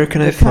see, where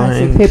can I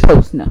find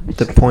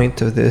the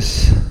point of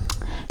this?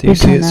 Do you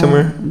see it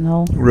somewhere?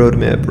 No.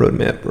 Roadmap.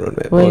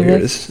 Wait, here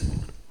it is.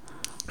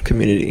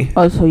 Community.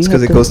 Oh, so it's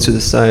because it goes to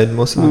the side.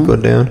 Most of them go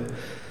down.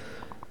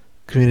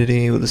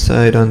 Community will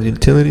decide on the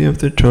utility of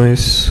their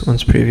choice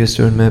once previous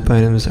roadmap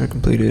items are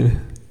completed.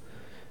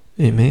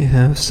 It may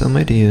have some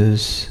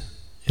ideas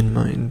in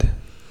mind.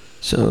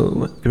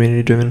 So,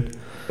 community driven.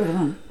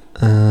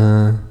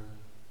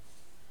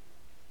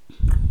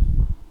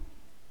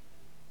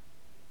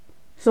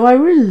 So I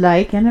really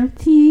like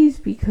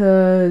NFTs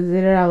because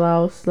it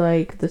allows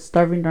like the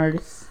starving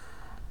artists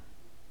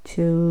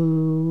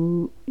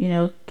to,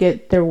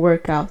 get their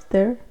work out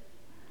there.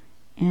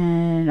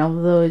 And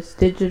although it's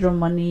digital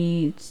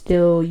money,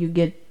 still you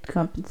get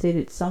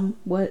compensated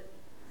somewhat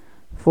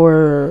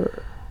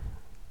for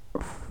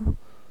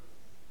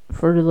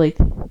like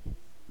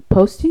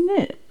posting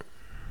it.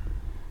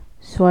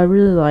 So I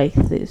really like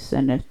this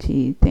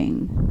NFT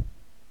thing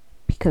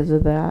because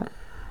of that.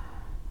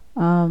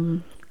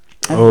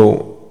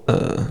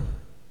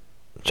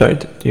 Sorry,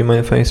 do you mind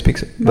if I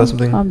speak about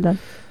something? I'm done.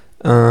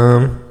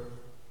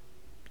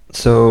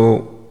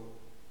 So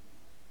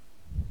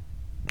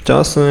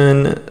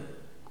Jocelyn,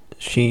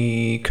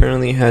 she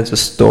currently has a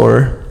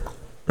store,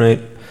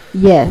 right?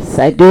 Yes,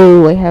 I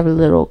do. I have a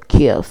little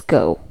kiosk.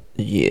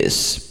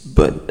 Yes,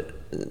 but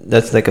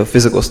that's like a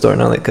physical store,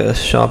 not like a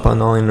shop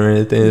online or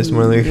anything. It's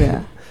more like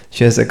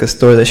she has like a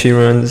store that she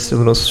runs, a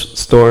little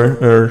store,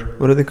 or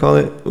what do they call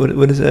it?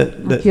 What is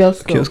that?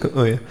 Kiosk.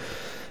 Oh yeah.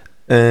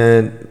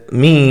 And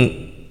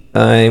me,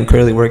 I'm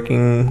currently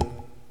working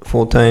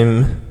full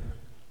time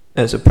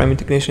as a priming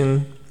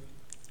technician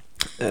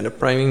at a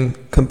priming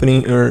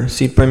company or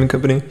seed priming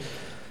company.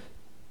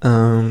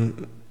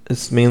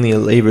 It's mainly a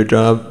labor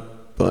job,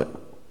 but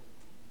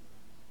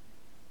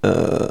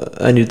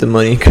I need the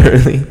money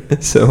currently,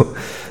 so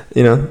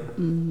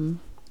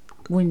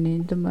we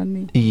need the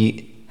money.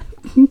 Yeah.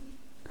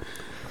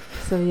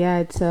 So yeah,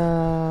 it's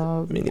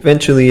I mean,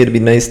 eventually it'd be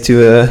nice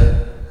to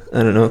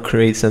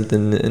create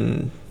something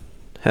and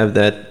have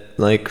that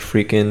like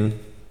freaking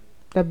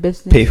the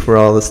business pay for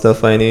all the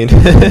stuff I need.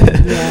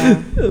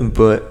 Yeah.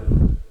 But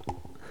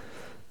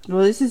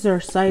this is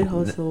our side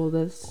hustle.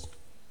 That's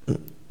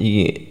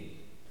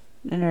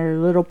and our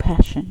little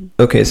passion.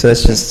 Okay, so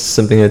that's just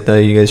something I thought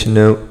you guys should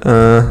know.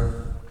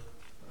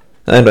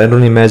 I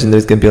don't imagine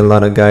there's gonna be a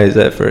lot of guys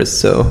at first.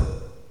 So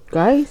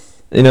guys.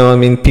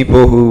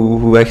 People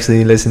who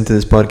actually listen to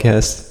this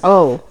podcast.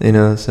 Oh.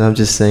 So I'm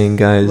just saying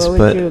guys,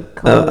 but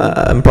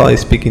I'm probably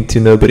speaking to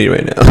nobody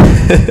right now,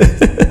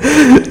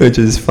 which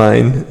is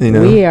fine.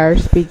 We are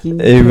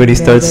speaking. Everybody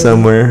starts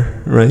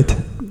somewhere, right?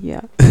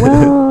 Yeah.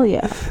 Well,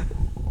 yeah.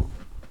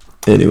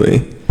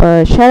 Anyway.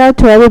 But shout out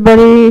to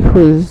everybody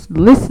who's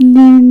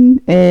listening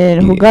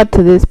and who got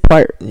to this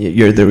part.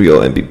 You're the real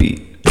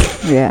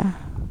MVP. Yeah.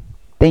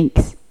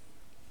 Thanks.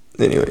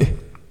 Anyway,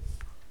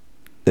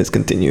 let's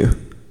continue.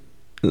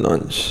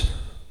 Launch.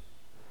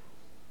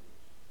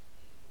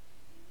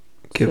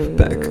 Give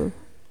back.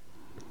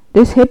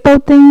 This hippo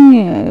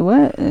thing,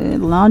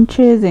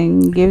 launches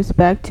and gives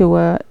back to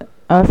what?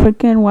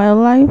 African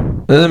wildlife?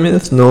 I mean,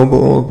 it's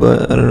noble,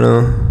 but I don't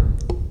know.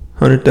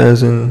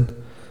 100,000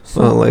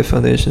 wildlife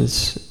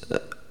foundations.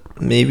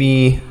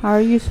 Maybe. How are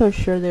you so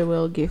sure they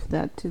will give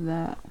that to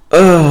that?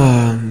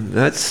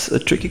 That's a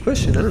tricky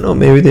question. I don't know.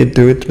 Maybe they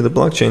do it through the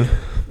blockchain,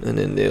 and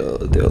then they'll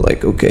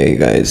like, okay,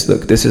 guys,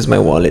 look, this is my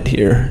wallet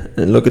here,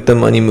 and look at the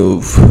money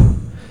move.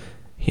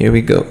 Here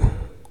we go.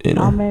 You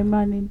know, All my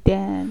money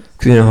dance.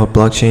 because you know how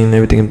blockchain,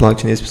 everything in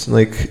blockchain is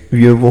like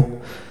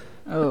viewable.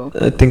 Oh.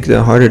 I think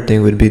the harder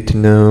thing would be to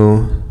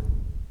know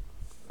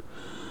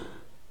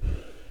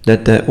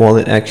that that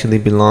wallet actually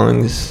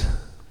belongs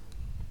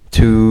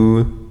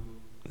to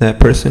that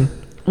person.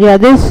 Yeah,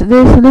 let's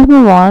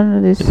move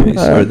on.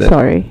 That.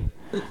 Sorry.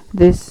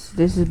 This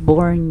is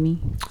boring me.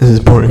 This is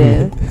boring.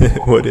 Dead.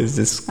 What is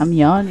this? I'm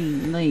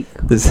yawning. Like,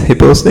 This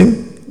hippos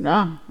thing?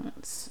 nah,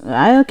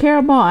 I don't care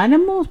about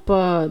animals,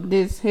 but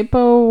this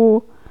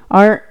hippo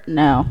art,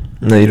 no.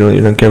 No, you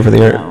don't care for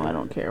the art? No, I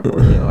don't care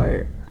for the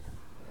art.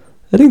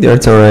 I think the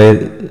art's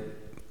alright.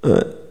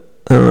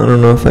 I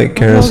don't know if I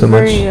care so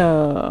much.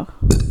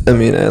 I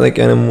mean, I like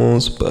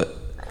animals, but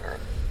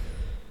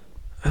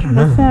I don't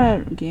know. What's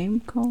that game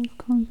called?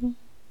 Console?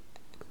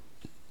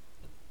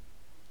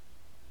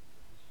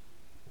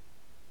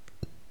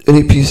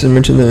 Any piece of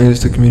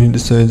merchandise the community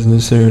decides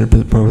necessary to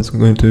put profits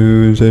going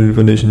to cited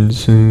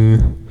foundations.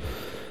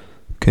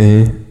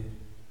 Okay.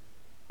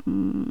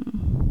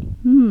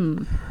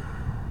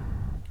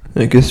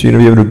 I guess you're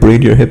gonna be able to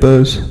breed your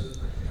hippos.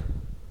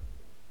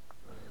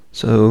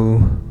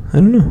 So, I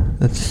don't know.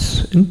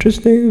 That's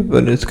interesting,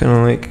 but it's kind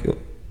of like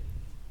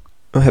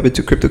what happened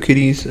to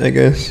CryptoKitties, I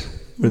guess,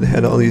 where they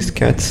had all these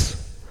cats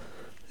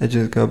that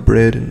just got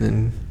bred, and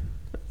then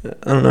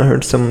I don't know. I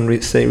heard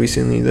someone say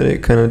recently that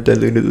it kind of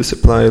diluted the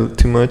supply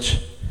too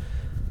much.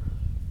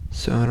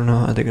 So I don't know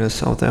how they're gonna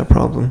solve that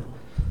problem.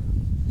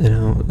 You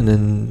know, and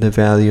then the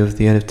value of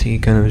the NFT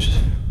kind of just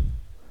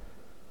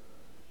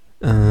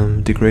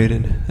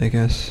degraded, I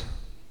guess,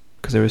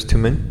 because there was too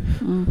many.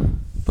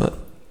 But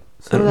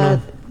So I don't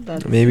know.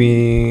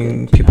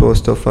 Maybe people will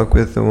still fuck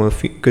with the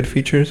good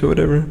features or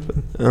whatever. But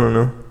I don't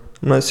know.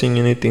 I'm not seeing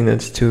anything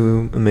that's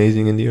too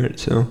amazing in the art,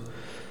 so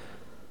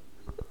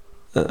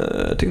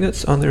I think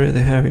that's all they're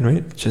having,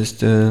 right?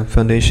 Just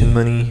foundation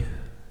money,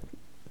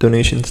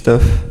 donation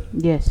stuff.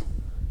 Yes.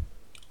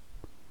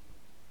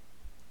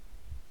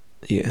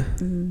 Yeah.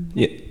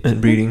 Yeah,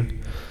 and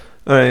breeding.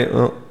 All right.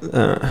 Well.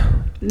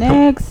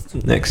 Next.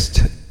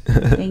 Next.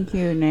 Thank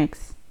you.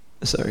 Next.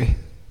 Sorry.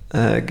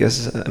 I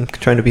guess I'm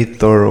trying to be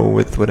thorough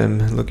with what I'm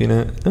looking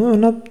at. Oh,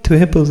 not two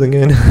hippos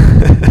again.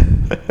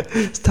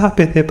 Stop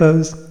it,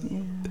 hippos. Yeah.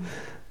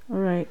 All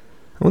right.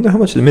 I wonder how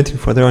much they're minting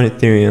for. They're on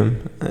Ethereum.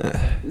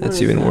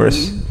 That's even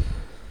worse.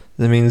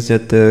 That means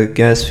that the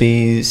gas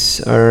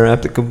fees are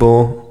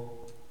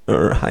applicable,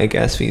 or high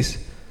gas fees,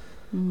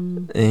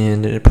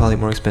 and they're probably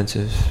more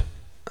expensive.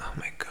 Oh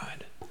my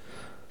god.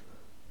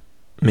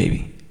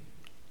 Maybe.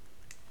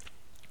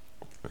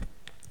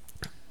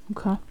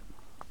 Okay.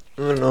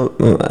 I don't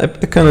know. I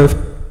kind of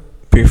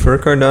prefer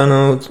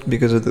Cardano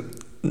because of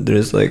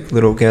there's like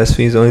little gas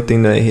fees. The only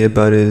thing that I hate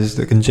about it is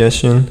the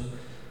congestion.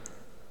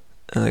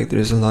 Like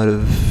there's a lot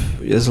of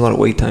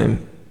wait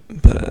time.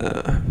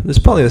 But there's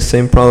probably the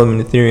same problem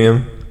in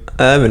Ethereum.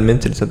 I haven't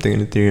minted something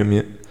in Ethereum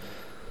yet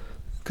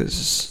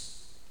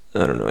because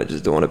I don't know. I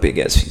just don't want to pay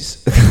gas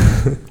fees.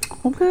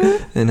 Okay.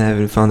 And I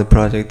haven't found a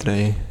project that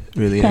I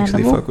really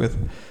actually fuck with.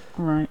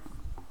 All right.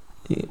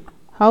 Yeah.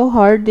 How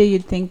hard do you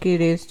think it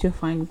is to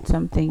find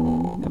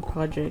something, a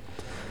project?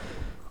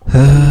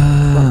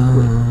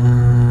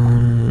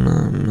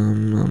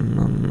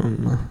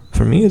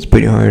 For me, it's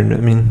pretty hard. I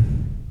mean,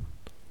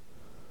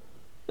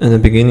 in the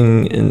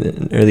beginning, in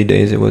the early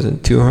days, it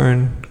wasn't too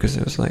hard because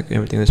it was like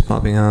everything was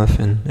popping off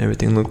and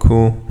everything looked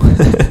cool,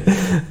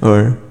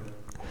 or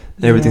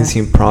everything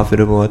seemed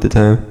profitable at the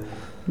time.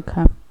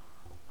 Okay.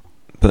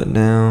 But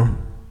now,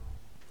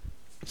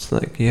 it's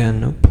like, yeah,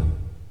 nope.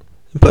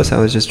 Plus, I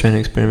was just trying to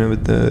experiment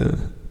with the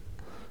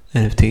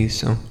NFTs,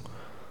 so.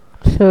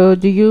 So,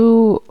 do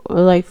you,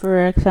 like,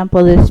 for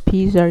example, this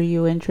piece, are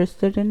you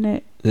interested in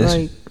it? This,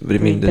 like, what do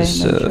you mean,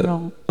 this,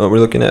 three-dimensional? we're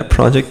looking at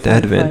Project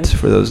Advent,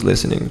 for those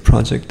listening,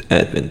 Project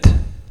Advent.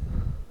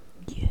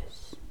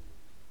 Yes.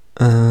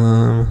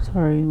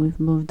 Sorry, we've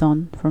moved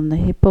on from the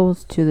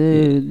hippos to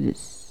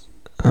this.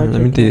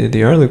 Let me,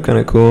 the art look kind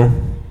of cool.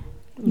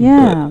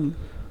 Yeah.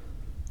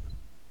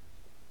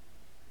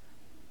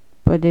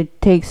 But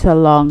it takes a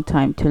long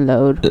time to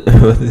load.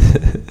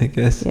 I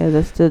guess. Yeah,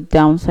 that's the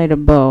downside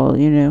of Bowl,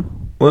 you know.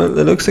 Well,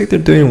 it looks like they're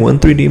doing one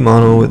 3D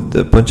model with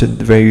a bunch of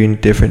very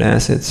different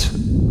assets.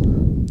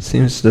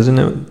 Seems, doesn't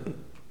it?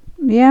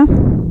 Yeah.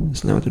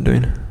 That's not what they're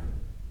doing.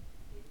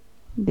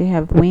 They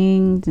have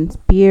wings and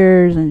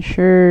spears and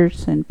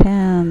shirts and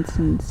pants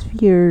and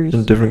spheres.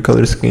 And different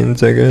color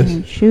skins, I guess.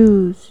 And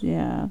shoes,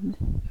 yeah.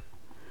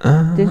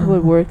 This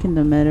would work in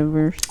the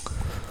metaverse.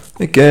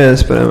 I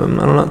guess, but I'm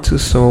not too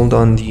sold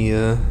on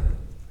the.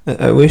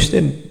 I wish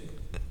they'd.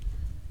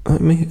 I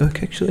mean, look,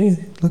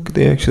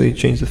 they actually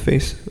changed the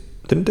face,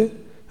 didn't they?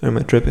 Or am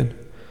I tripping?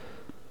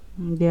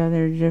 Yeah,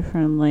 they're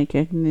different, like,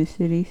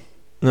 ethnicities.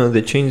 No,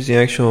 they changed the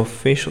actual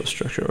facial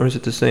structure, or is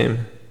it the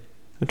same?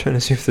 I'm trying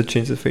to see if they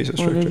changed the facial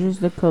structure. Or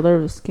just the color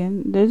of the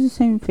skin. They're the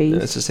same face.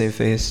 Yeah, it's the same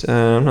face.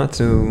 I'm not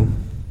too.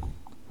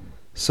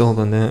 sold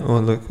on that. Oh,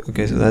 look.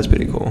 Okay, so that's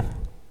pretty cool.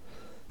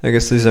 I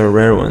guess these are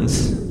rare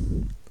ones.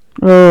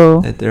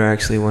 Oh. That they're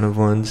actually one of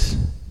ones.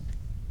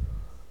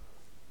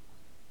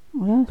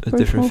 Well, that's With pretty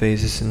different cool.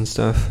 phases and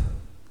stuff.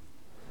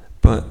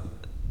 But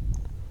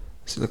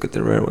let's look at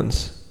the rare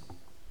ones.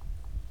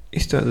 You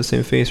still have the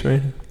same face,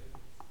 right?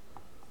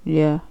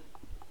 Yeah.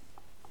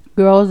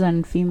 Girls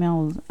and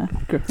females.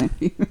 Girls and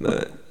females.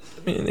 But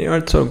I mean, the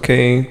art's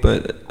okay,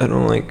 but I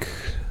don't like.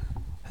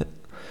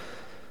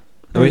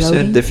 I wish they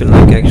had different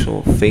like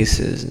actual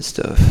faces and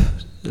stuff.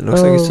 It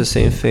looks like it's the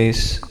same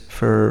face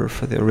for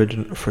the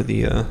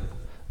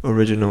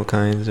original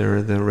kinds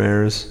or the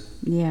rares.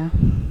 Yeah.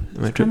 Am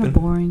I It's kind tripping? of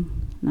boring.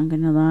 Not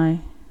gonna lie.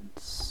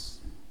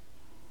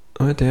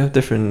 Oh, they have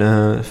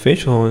different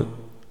facial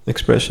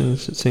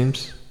expressions. It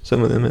seems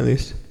some of them at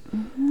least.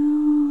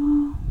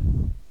 No.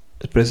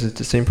 But is it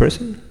the same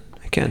person?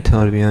 I can't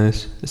tell, to be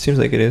honest. It seems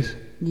like it is.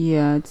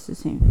 Yeah, it's the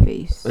same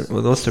face.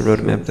 Well, what's the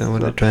roadmap then?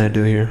 What are they trying to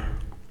do here?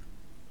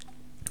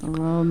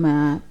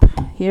 Roadmap.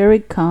 Here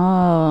it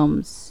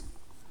comes.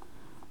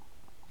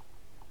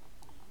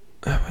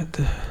 What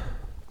the?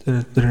 They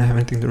don't have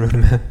anything to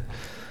roadmap.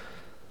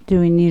 Do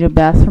we need a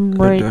bathroom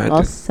break do I have all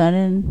of a to-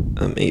 sudden?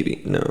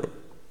 Maybe. No.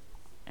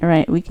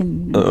 Alright, we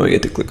can. Oh, I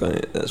get to click on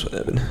it. That's what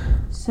happened.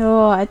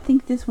 So, I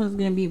think this one's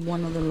gonna be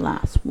one of the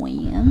last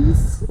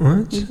ones we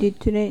What? did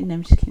today. And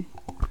I'm just kidding.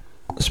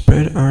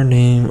 Spread our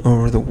name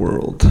over the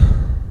world.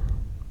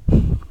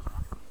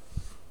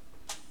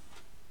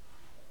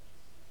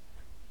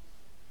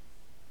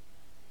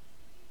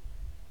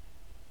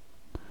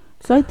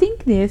 So, I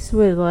think this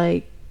was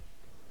like.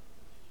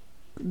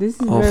 This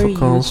is Also very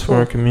calls useful. for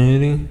our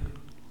community.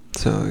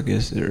 So I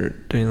guess they're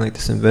doing like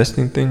this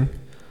investing thing.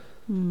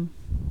 Hmm.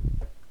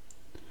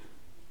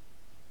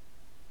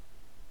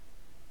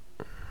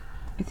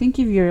 I think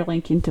if you're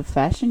like into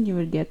fashion, you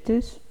would get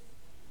this.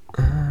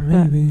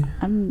 Maybe.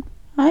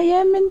 I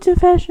am into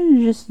fashion,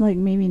 just like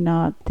maybe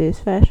not this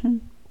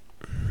fashion.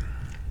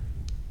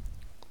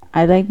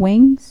 I like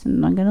wings, I'm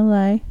not gonna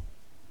lie.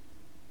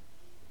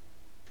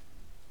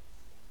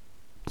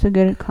 It's a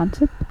good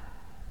concept.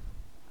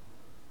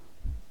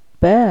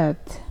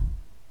 But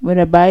would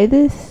I buy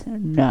this?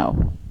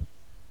 No.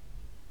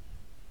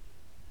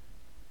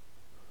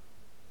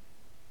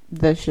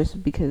 That's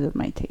just because of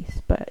my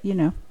taste, but you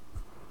know.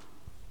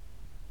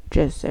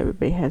 Just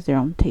everybody has their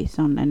own taste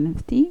on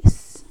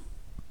NFTs.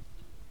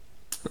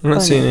 I'm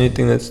not seeing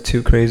anything that's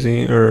too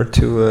crazy or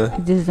too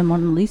Is this the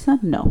Mona Lisa?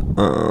 No.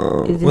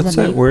 Is this what's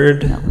a that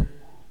word? No.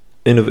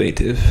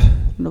 Innovative.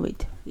 No,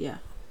 wait. Yeah.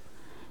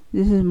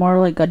 This is more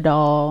like a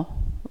doll.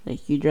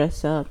 Like you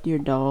dress up your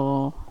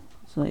doll.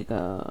 It's like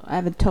a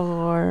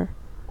avatar.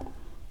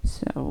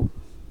 So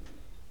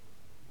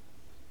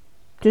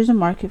there's a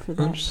market for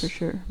that Oops. for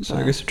sure. So I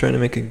but- guess they're trying to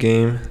make a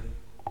game.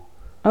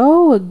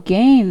 Oh, a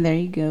game. There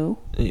you go.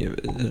 Yeah,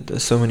 but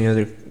there's so many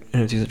other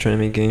entities that are trying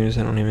to make games.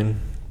 I don't even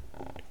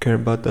care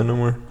about that no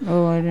more.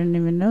 Oh, I didn't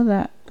even know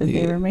that they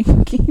Yeah. were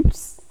making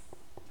games.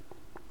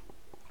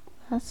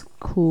 That's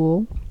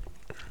cool.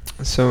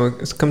 So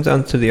it comes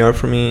down to the art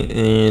for me,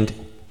 and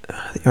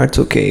the art's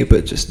okay,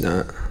 but just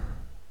not.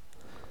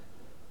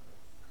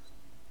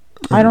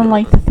 I don't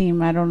like the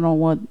theme. I don't know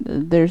what.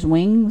 There's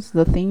wings,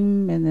 the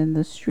theme, and then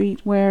the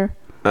streetwear.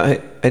 I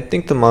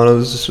think the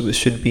models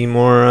should be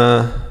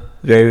more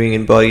varying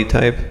in body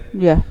type.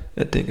 Yeah.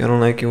 I don't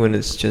like it when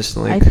it's just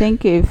I like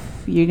think if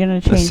you're gonna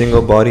a change.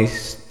 single body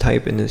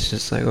type, and it's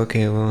just like,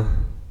 okay, well,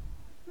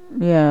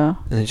 Yeah.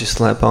 and then just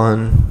slap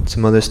on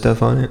some other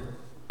stuff on it.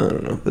 I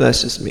don't know, but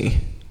that's just me.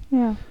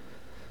 Yeah.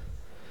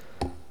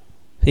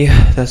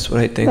 Yeah, that's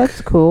what I think.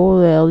 That's cool.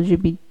 The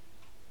LGBT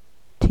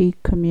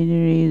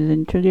community is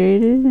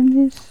integrated in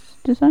these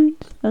designs.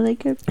 I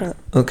like it. But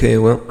Okay,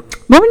 well,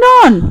 moving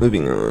on.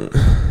 moving on.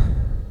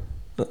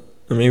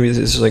 Or maybe this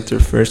is like their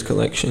first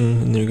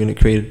collection, and they're gonna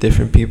create a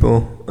different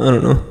people. I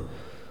don't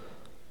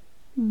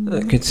know.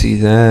 I could see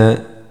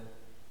that.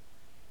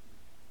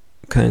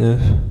 Kind of.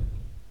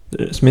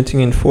 It's minting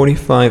in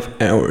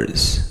 45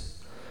 hours.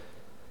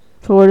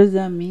 So what does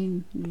that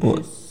mean? You What?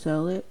 just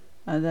sell it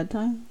at that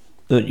time?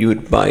 You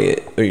would buy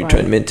it, or you Buy try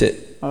and it. mint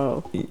it,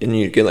 Oh. and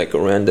you'd get like a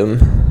random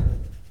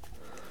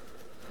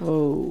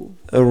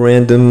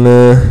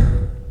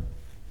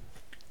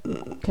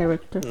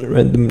Character.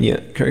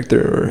 character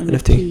or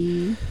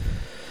NFT.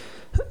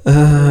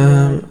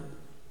 NFT.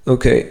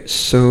 Okay,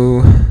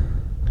 so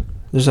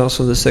there's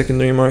also the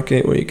secondary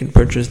market where you can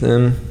purchase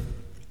them.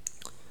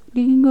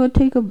 You can go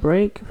take a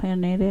break if I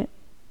need it.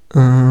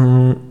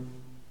 How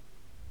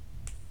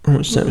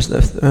much time is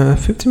left?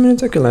 15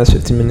 minutes. I could last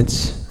 15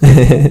 minutes.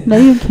 No,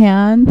 you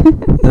can.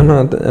 I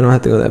don't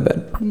have to go that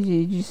bad.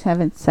 You just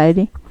haven't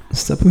decided.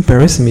 Stop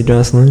embarrassing me,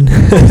 Jocelyn.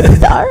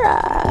 It's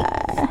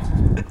alright.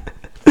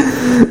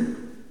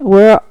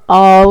 We're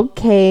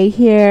okay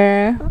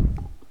here.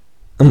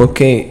 I'm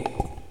okay.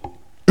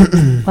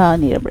 Well, I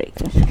need a break.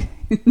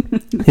 You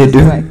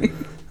do?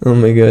 Oh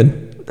my god.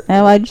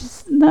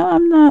 No,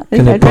 I'm not.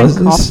 Can I I drink pause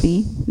this?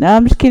 coffee. No,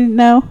 I'm just kidding.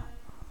 No.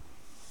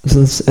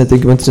 Since I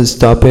think once you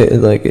stop it,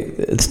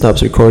 it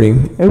stops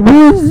recording. It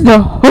ruins the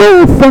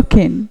whole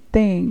fucking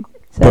thing.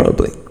 Sorry.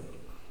 Probably.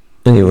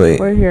 Anyway.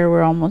 We're here.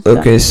 We're almost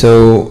Okay, done.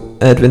 so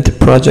Advent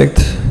Project.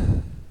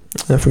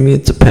 For me,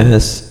 it's a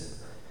pass.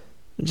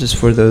 Just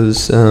for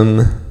those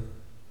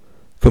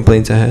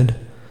complaints I had.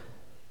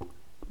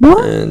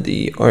 What? And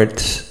the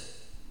art.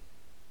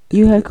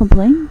 You had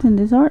complaints in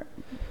this art?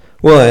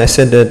 Well, I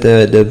said that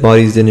the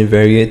bodies didn't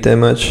variate that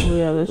much. Oh,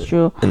 yeah, that's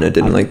true. And I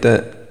didn't like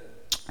that.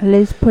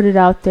 Let's put it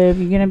out there. If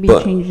you're gonna be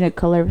But- changing the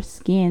color of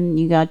skin,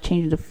 you gotta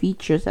change the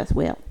features as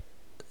well.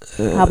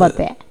 How about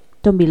that?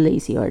 Don't be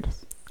lazy,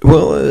 artist.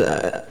 Well,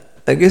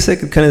 I guess I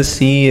could kind of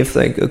see if,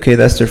 okay,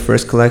 that's their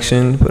first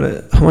collection,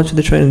 but how much are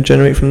they trying to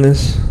generate from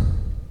this?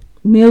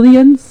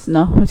 Millions?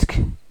 No, I'm just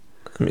kidding.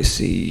 Let me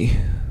see.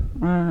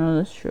 I don't know.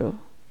 That's true.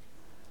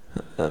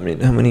 I mean,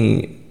 how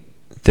many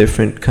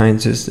different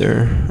kinds is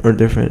there? Or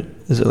different?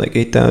 Is it like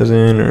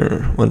 8,000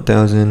 or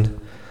 1,000?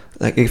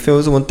 Like, if it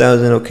was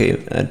 1,000,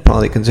 okay, I'd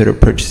probably consider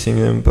purchasing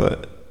them,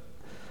 but...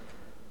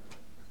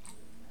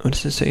 What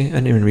does it say? I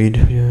didn't even read.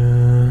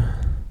 Yeah.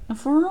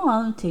 For an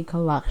antique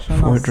collection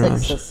 4 of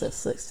drops.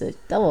 666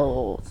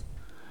 doubles,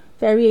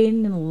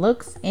 varying in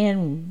looks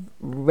and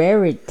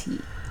rarity,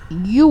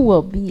 you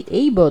will be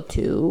able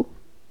to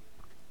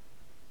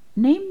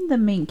name the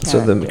main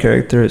character. So the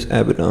character is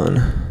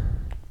Abaddon.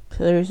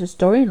 So there's a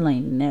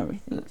storyline and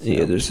everything. So.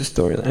 Yeah, there's a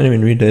storyline. I didn't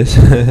even read this.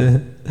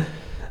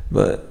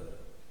 But...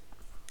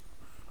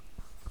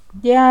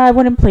 Yeah, I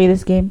wouldn't play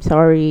this game.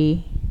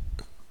 Sorry.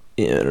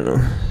 Yeah, I don't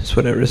know. It's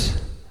whatever.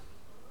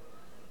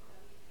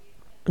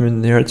 I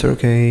mean, the arts are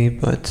okay,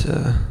 but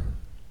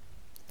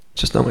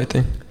just not my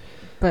thing.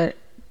 But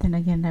then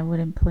again, I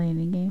wouldn't play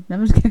any game.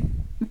 I'm just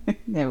kidding.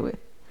 Never would.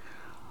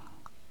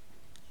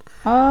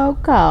 Oh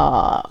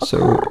god.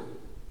 So,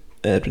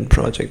 Advent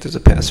Project is a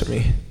pass for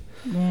me.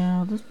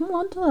 Yeah, let's move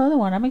on to the other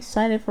one. I'm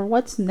excited for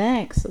what's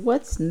next.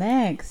 What's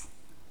next?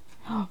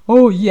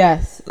 Oh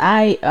yes,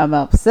 I am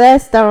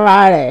obsessed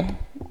already.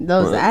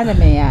 Those What?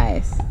 anime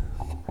eyes.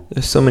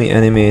 There's so many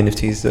anime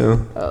NFTs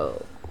though,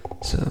 Oh.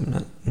 so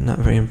I'm not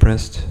very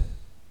impressed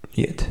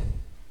yet.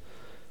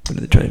 What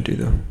are they trying to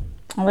do though?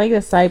 I like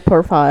the side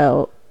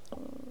profile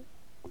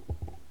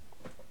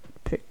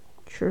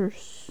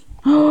pictures.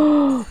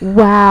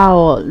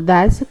 Wow,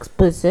 that's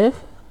explicit.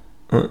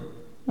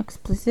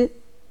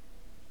 Explicit.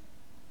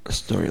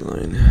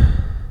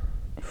 Storyline.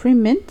 Free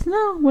mint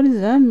now? What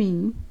does that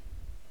mean?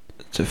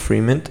 It's a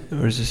free mint,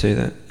 or does it say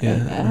that?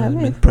 Yeah, I have it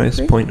mint for price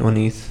free. 0.1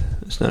 ETH.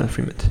 It's not a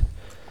free mint.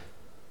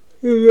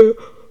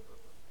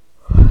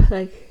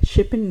 Like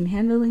shipping and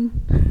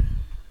handling.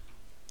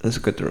 Let's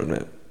look at the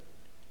roadmap.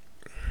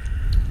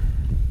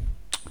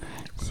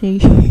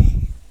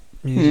 See.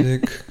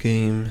 Music,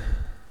 game,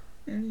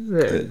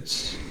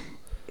 goods.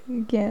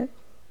 I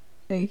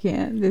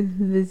can't.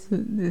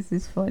 This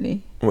is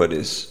funny. What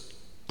is?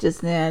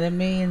 Just the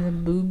anime and the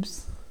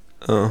boobs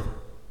Oh,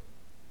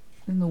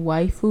 and the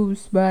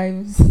waifus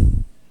vibes.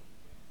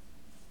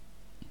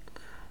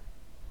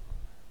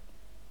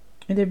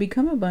 And there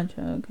become a bunch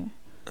of okay.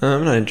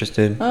 I'm not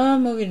interested.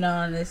 Moving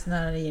on. It's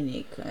not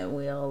unique.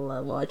 We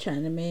all watch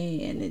anime,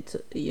 and it's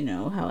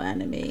how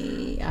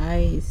anime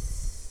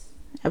eyes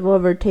have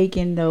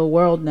overtaken the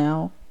world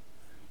now.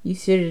 You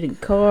see it in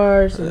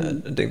cars.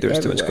 And I think there was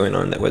too much everywhere. going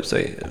on in that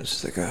website. I was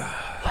just like,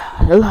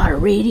 A lot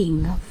of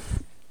reading.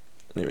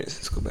 Anyways,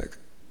 let's go back.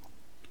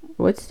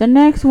 What's the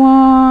next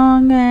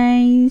one,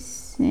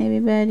 guys?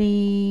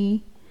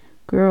 Everybody,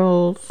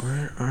 girls.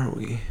 Where are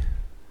we?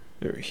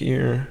 We're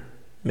here.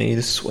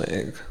 Made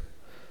swag.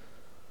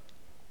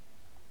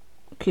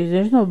 Because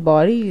there's no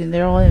body, and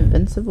they're all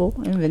invincible.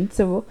 And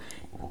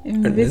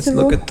let's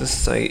look at the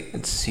site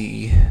and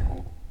see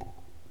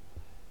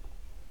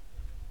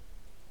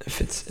if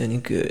it's any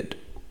good,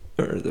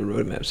 or the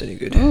roadmap's any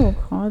good. Oh,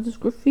 God, this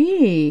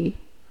graffiti.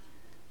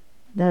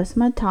 That's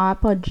my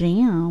type of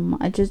jam.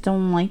 I just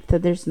don't like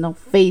that there's no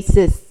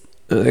faces.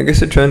 I guess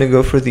they're trying to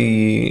go for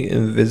the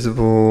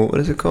invisible. What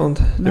is it called?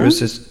 There was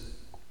this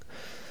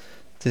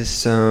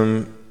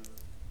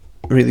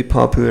really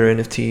popular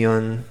NFT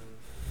on.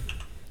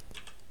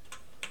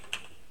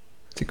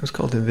 I think it was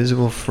called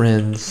Invisible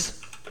Friends,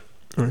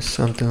 or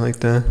something like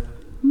that.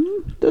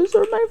 Those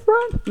are my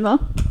friends. No.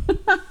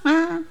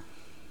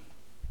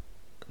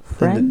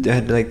 And they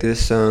had like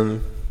this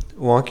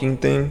walking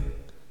thing.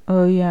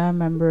 Oh yeah, I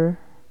remember.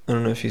 I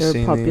don't know if you've They're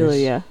seen popular,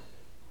 these. yeah.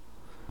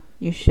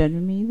 You showed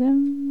me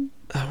them.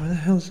 Where the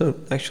hell is the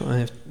actual? I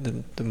have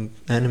the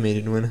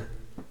animated one.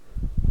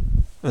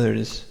 Oh, there it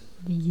is.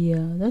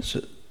 Yeah, that's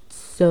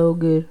so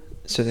good.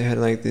 So they had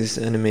like these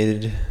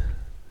animated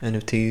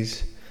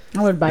NFTs.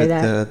 I would buy with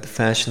that. The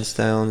fashion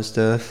style and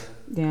stuff.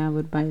 Yeah, I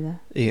would buy that.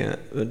 Yeah,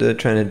 but they're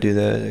trying to do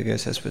that. I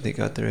guess that's what they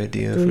got their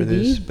idea 3D? for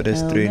this. But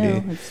it's Hell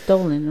 3D. No, it's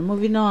stolen. We're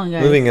moving on,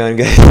 guys. Moving on,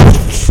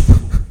 guys.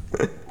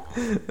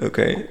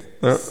 Okay.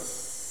 Well,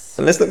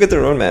 let's look at the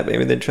roadmap.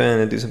 Maybe they're trying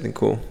to do something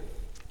cool.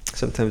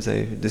 Sometimes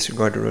I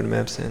disregard the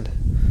roadmaps and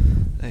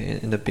I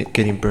end up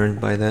getting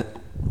burned by that.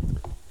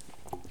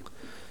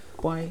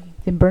 Why?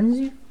 It burns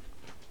you?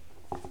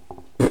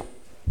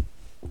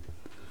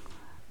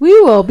 We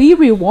will be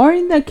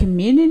rewarding the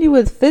community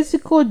with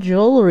physical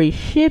jewelry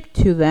shipped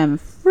to them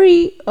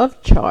free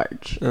of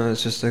charge.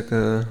 It's just like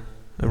a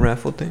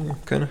raffle thing,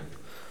 kind of.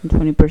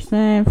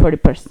 20%,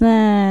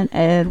 40%,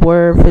 and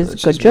we're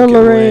physical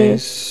jewelry.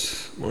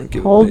 More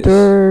giveaways.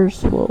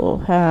 Holders will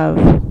have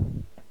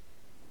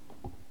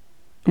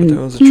What the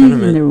hell's a in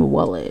tournament? their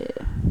wallet.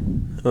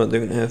 Oh,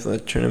 they're gonna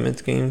have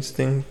tournament games,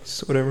 things,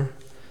 whatever.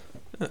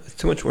 It's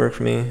too much work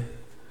for me.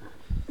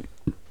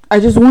 I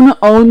just want to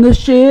own the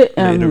shit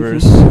and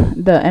Metaverse.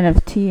 the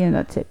NFT, and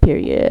that's it.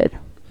 Period.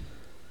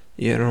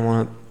 Yeah, I don't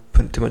want to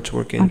put too much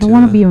work into. I don't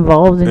want to be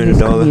involved in this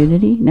 $100.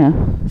 community.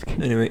 No. Just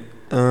kidding. Anyway,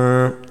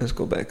 let's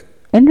go back.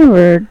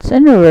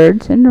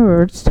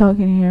 Introverts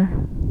talking here.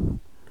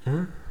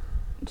 Huh?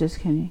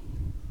 Just kidding.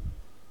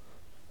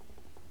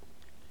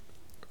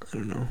 I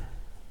don't know.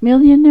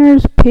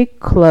 Millionaires Pick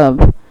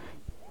Club.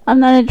 I'm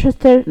not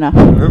interested. No.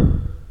 No?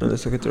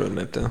 Let's look at the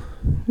roadmap though.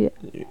 Yeah.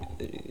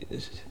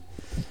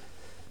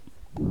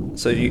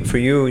 So for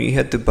you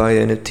had to buy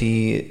an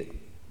NFT.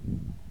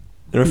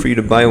 In order for you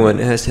to buy one,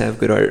 it has to have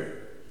good art.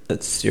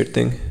 That's your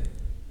thing.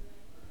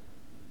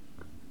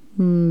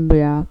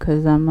 Yeah,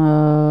 because I'm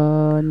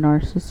a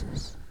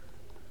narcissist.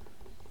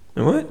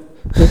 What?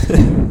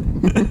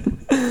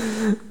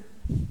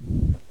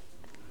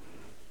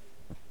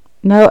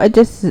 No, I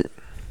guess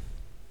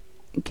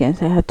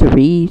I have to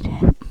read.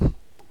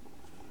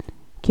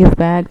 Give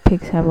back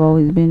pics have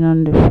always been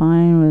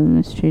undefined with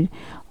mistreated.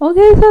 Okay,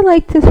 if I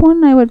like this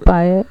one, I would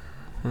buy it.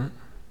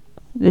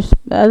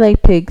 I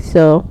like pigs,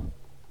 so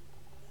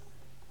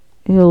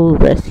you'll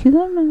rescue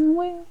them in a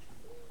way.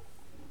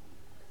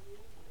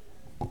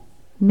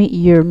 Meet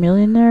your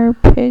millionaire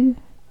pig.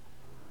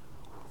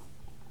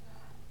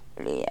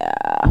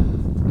 Yeah.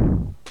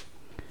 I'm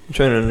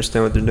trying to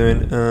understand what they're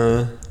doing.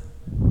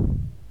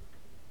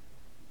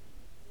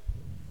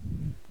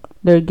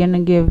 They're gonna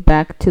give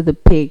back to the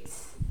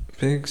pigs.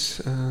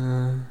 Pigs.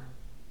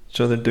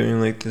 So they're doing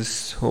like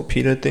this whole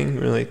PETA thing,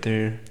 where like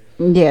they're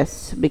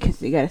Yes, because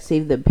they gotta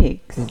save the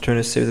pigs. trying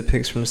to save the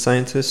pigs from the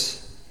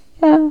scientists.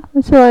 Yeah,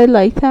 so I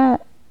like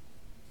that.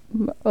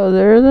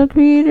 Other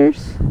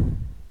creators.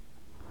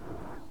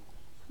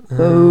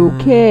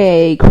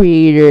 Okay,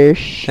 creators.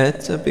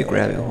 That's a big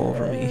rabbit hole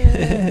for me.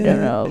 I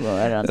don't know.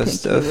 I don't That think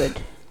stuff. you would.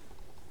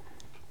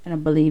 I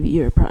don't believe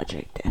your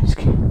project.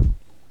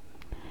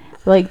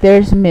 Like,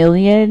 there's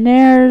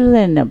millionaires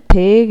and a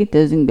pig. It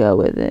doesn't go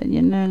with it.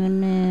 You know what I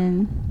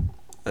mean?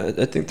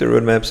 I think the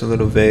roadmap's a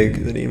little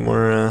vague. They need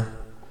more.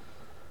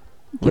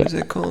 What is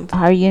it called?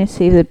 How are you gonna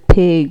save the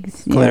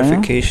pigs?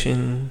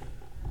 Clarification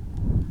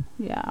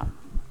Yeah.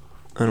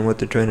 on what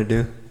they're trying to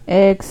do.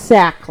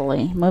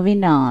 Exactly.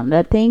 Moving on.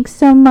 Thanks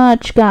so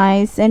much,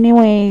 guys.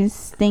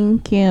 Anyways,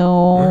 thank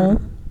you.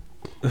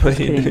 What are you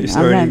doing? kidding. It's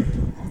I'm already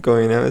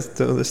going now.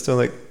 There's still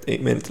like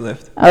 8 minutes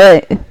left.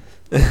 Alright.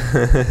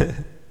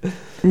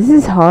 This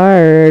is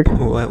hard.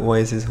 Why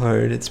is this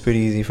hard? It's pretty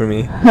easy for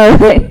me.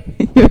 Alright.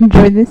 You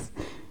enjoyed this?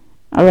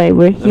 Alright,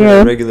 we're I mean, I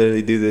here.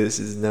 regularly do this.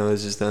 Now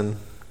it's just on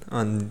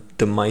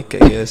the mic, I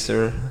guess,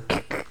 or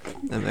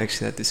I'm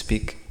actually have to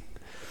speak.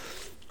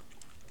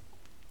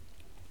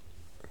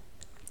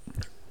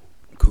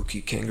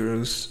 Cookie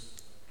kangaroos.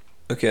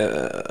 Okay,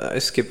 I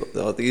skip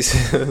all these.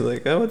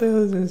 Like, oh, what the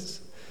hell is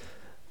this?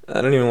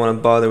 I don't even want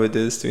to bother with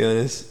this, to be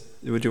honest.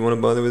 Would you want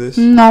to bother with this?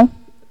 No.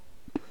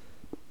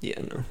 Yeah,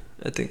 no.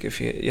 I think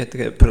if you have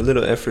to put a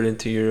little effort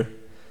into your,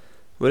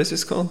 what is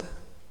this called?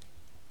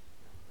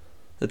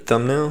 The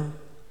thumbnail,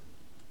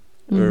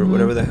 or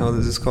whatever the hell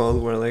this is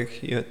called, where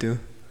like you have to.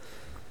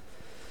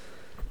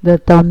 The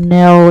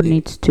thumbnail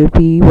needs to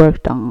be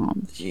worked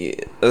on. Yeah,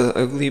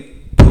 ugly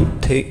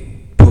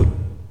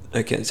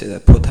I can't say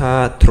that.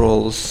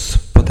 Potatrolls.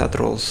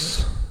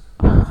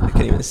 I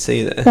can't even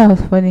say that. That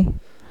was funny.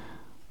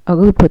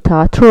 Ugly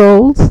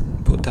potatoes.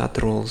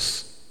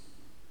 Potatrolls.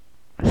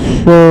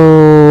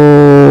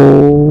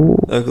 So.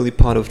 Ugly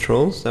pot of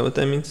trolls. Is that what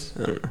that means?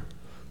 I don't know.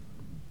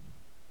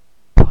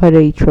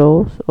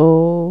 Potatoes.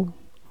 Oh.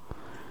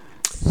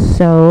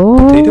 So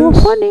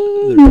Potatoes?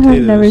 funny. They're I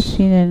have never potatoes.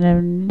 seen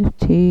an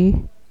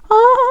NFT.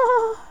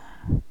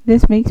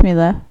 This makes me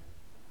laugh.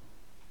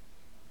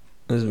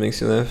 This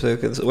makes you laugh. The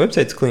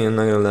website's clean, I'm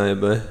not gonna lie,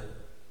 but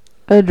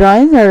The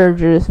drawings are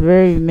just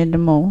very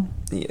minimal.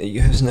 yeah,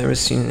 you have never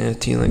seen an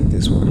NFT like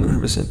this one.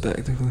 100%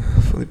 backed,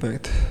 fully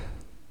backed.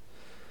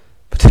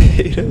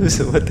 Potatoes?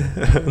 What the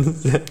hell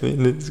does that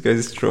mean? This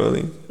guy's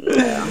trolling.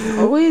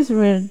 Always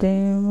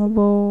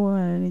redeemable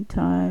at any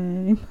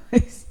time, any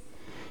place.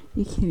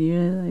 You can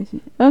utilize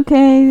it.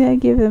 Okay, I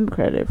give them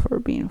credit for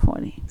being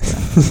funny. But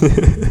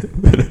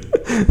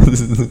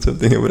this isn't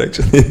something I would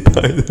actually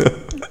buy though.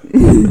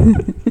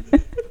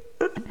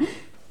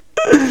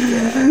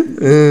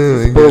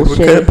 Oh my God. What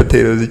kind of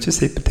potatoes? Did you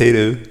say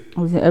potato?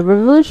 A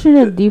revolution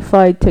of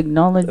DeFi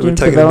technology. Are we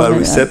talking about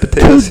reset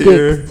potatoes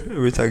here?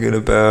 Are we talking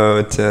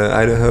about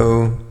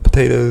Idaho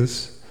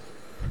potatoes?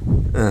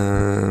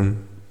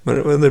 What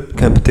other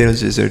kind of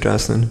potatoes is there,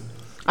 Jocelyn?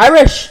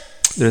 Irish.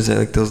 There's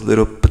like those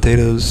little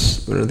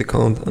potatoes. What are they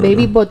called? I don't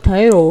Baby know.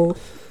 potatoes.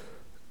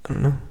 I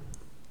don't know.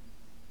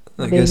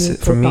 I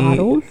guess for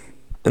me,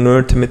 in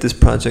order to make this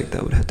project,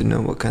 I would have to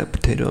know what kind of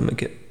potato I'm gonna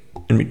get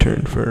in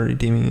return for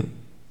redeeming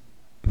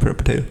it for a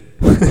potato.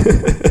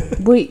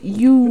 Wait,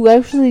 you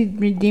actually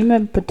redeem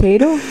a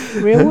potato?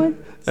 Real one?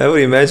 I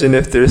would imagine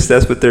if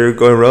that's what they're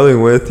going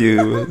rolling with,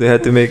 they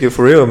had to make it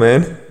for real,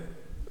 man.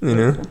 You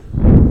know?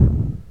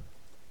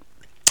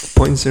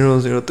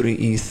 0.003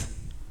 ETH.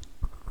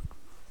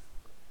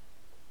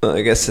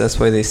 I guess that's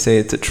why they say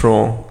it's a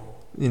troll.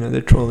 You know,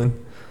 they're trolling.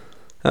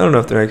 I don't know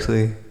if they're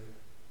actually...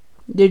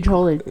 They're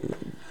trolling.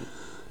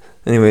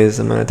 Anyways,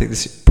 I'm gonna take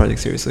this project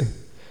seriously.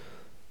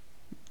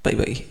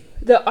 Bye-bye.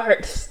 The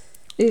art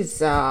is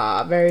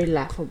very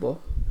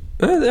laughable.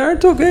 The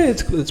art's okay.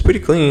 It's pretty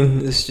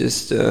clean. It's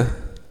just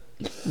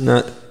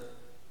not...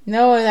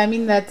 No, I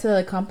mean that's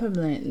a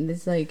compliment.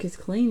 It's like it's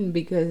clean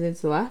because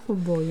it's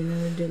laughable. You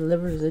know, it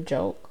delivers a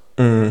joke.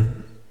 The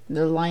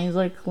lines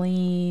are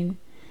clean.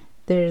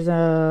 There's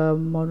a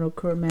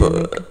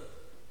monochromatic. But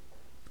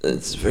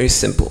it's very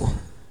simple.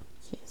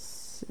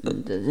 Yes,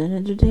 it doesn't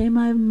entertain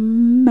my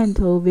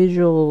mental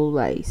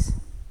visualize.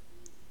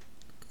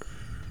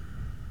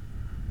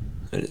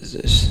 What is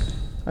this?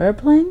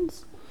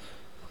 Airplanes?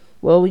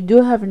 Well, we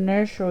do have an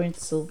air show in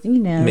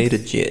Salinas. Made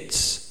of jets.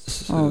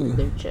 So. Oh,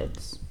 they're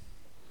jets.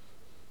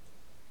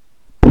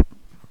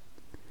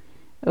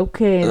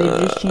 Okay, they're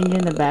just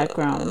changing the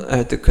background. I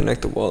had to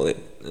connect the wallet,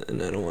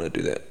 and I don't want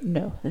to do that.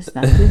 No, let's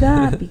not do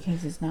that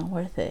because it's not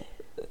worth it.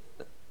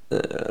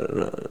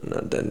 I'm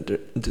not done to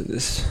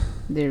this.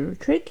 They're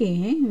tricky,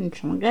 hey?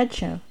 Trying to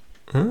get you.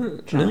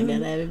 Trying to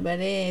get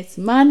everybody. It's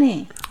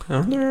money. I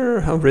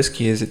wonder how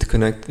risky is it to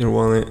connect your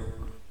wallet.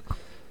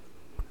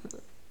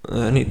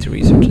 I need to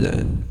research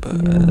that, but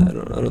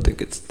I don't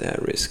think it's that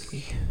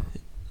risky.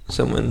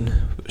 Someone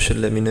should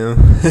let me know.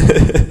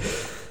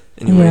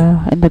 Anyway.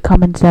 Yeah, in the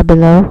comments down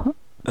below.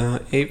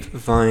 Ape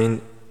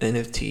Vine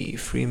NFT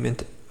free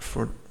mint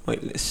for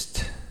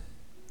whitelist.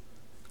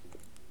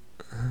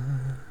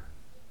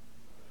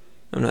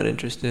 I'm not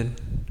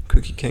interested.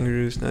 Cookie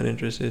kangaroos, not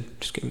interested.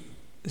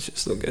 Let's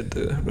just look at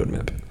the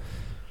roadmap.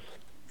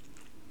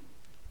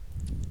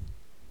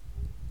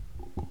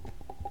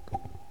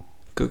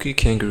 Cookie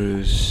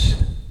kangaroos.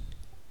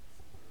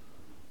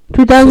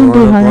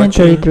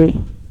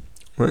 2,233.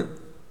 What?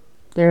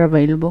 They're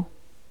available.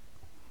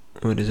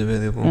 What is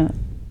available? Yeah.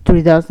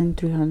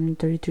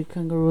 3,333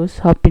 kangaroos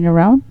hopping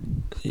around.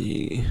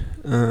 I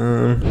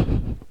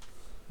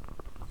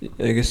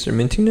guess they're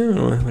minting now?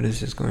 Or what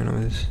is this going on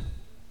with this?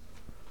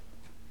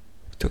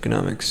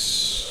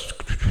 Tokenomics.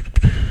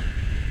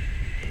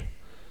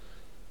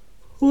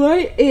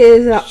 What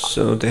is...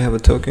 So they have a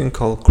token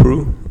called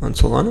Crew on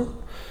Solana.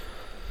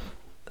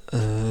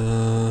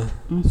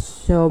 It's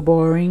so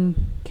boring.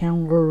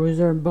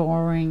 Kangaroos are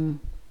boring.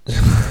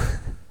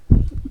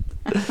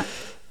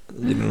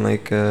 You don't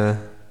like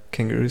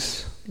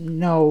kangaroos?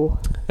 No.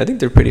 I think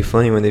they're pretty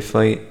funny when they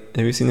fight.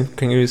 Have you seen the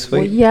kangaroos fight?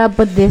 Well, yeah,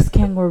 but this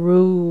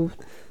kangaroo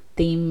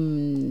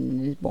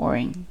theme is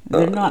boring.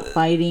 They're not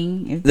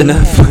fighting. If They're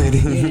not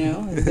fighting. You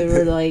know, if they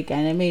were like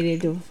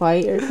animated to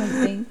fight or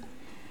something,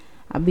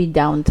 I'd be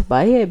down to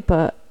buy it.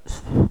 But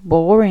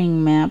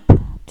boring map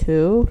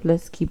too.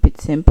 Let's keep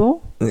it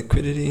simple.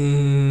 Liquidity,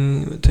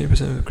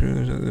 10% of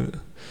crews.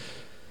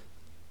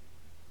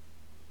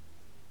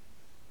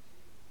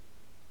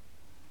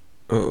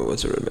 Oh,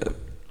 what's a roadmap?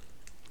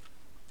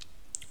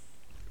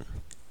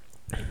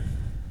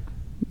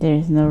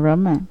 There's no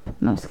roadmap.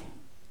 No.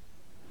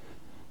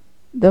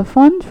 The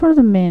funds for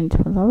the mint.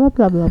 Blah blah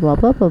blah blah blah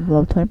blah blah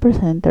blah.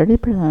 20%,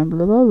 30%.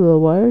 Blah blah blah.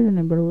 Wires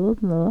and blah blah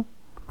blah.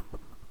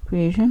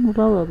 Creation.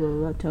 Blah blah blah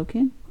blah.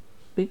 Token.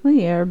 Weekly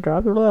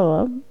airdrop. Blah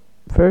blah blah.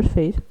 First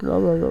phase. Blah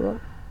blah blah blah.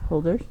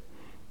 Holders.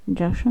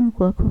 Injection.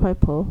 Liquify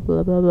pull.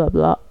 Blah blah blah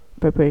blah.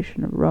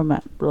 Preparation of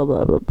roadmap. Blah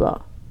blah blah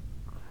blah.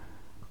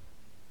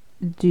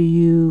 What do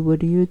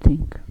you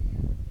think?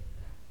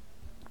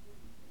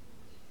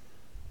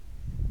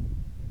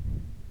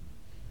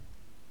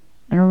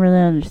 I don't really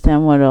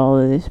understand what all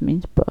of this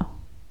means, but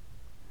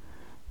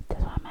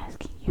that's why I'm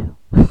asking you.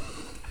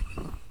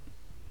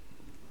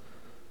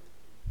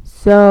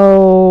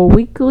 So,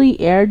 weekly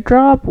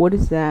airdrop, what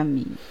does that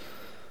mean?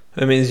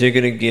 That means you're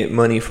gonna get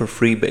money for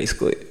free,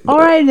 basically.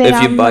 Alright, then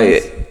if you buy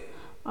it.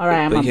 Alright,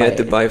 I'm gonna buy it. But you have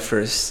to buy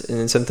first, and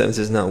then sometimes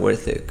it's not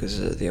worth it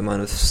because the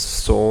amount of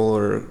SOL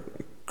or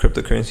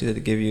cryptocurrency that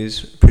they give you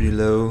is pretty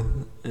low,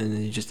 and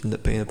then you just end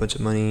up paying a bunch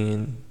of money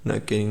and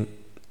not getting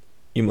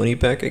your money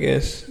back, I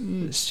guess.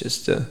 It's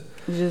just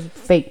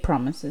fake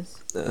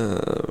promises.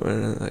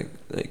 I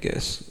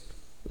guess.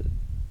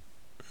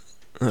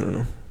 I don't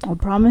know. Or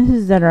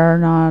promises that are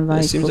not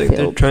like it seems fulfilled. like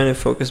they're trying to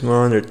focus more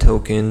on their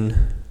token.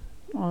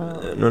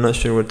 I'm not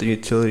sure what the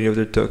utility of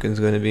their token is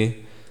going to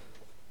be.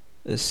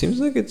 It seems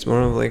like it's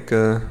more of like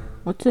a...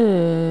 What's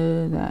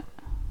that?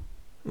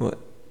 What?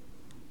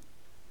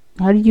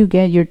 How do you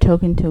get your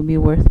token to be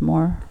worth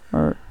more?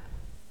 Or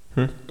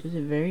does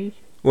it vary?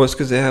 Well, it's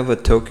because they have a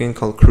token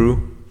called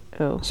Crew.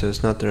 Oh. So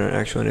it's not their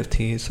actual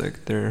NFT. It's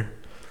like their...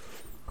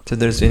 So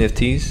there's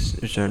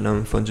NFTs, which are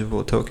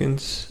non-fungible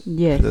tokens.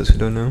 Yes. For those who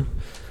don't know.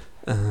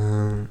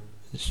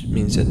 which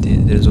means that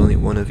there's only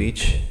one of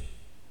each,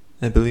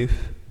 I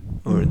believe,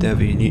 or they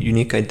have a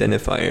unique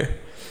identifier.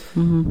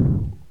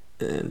 And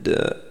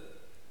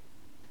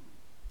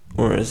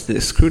whereas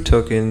the screw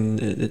token,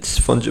 it's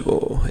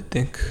fungible, I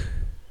think,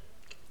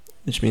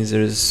 which means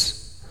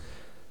there's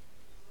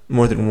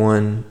more than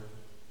one.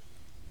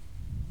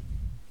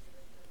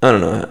 I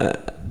don't know.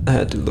 I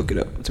had to look it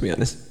up, to be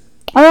honest.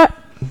 All right.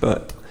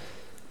 But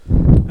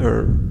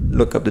or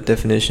look up the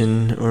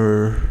definition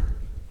or.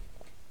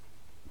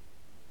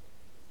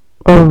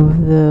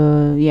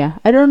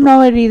 I don't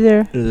know it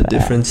either. The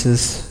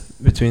differences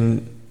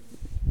between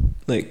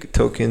like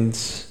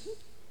tokens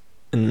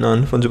and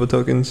non-fungible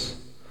tokens.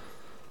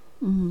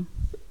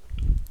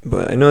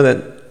 But I know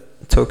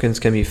that tokens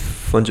can be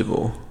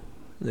fungible.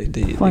 Like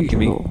they can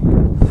be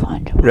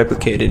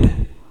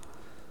replicated.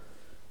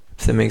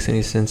 If that makes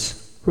any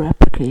sense.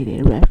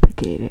 Replicated.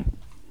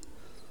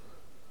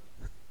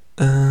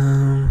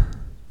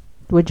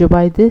 Would you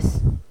buy this?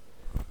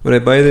 Would I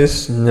buy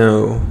this?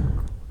 No.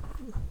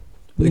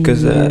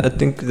 Because I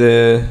think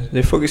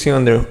they're focusing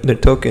on their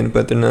token,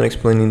 but they're not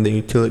explaining the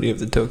utility of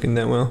the token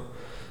that well.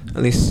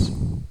 At least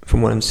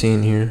from what I'm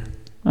seeing here.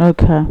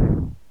 Okay.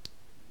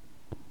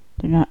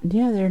 They're not.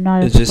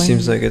 It just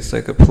seems like it's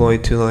like a ploy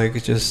to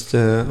like just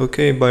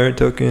okay, buy our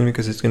token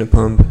because it's gonna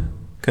pump,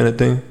 kind of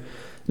thing.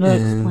 No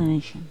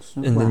explanations.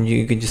 And then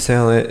you can just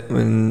sell it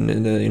when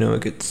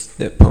it gets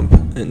that pump,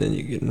 and then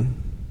you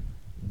can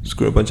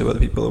screw a bunch of other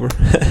people over.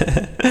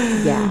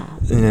 Yeah.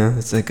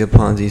 It's like a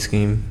Ponzi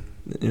scheme.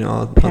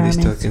 All these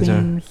tokens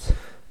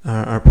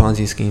are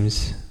Ponzi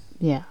schemes.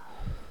 Yeah.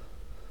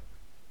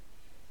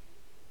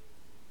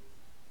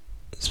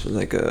 It's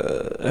like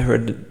I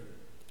heard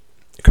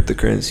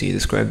cryptocurrency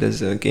described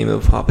as a game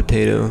of hot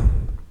potato.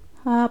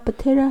 Hot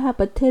potato. Hot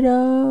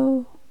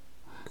potato.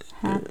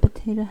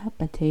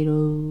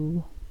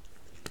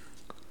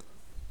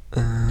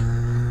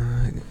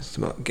 It's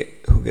about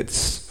who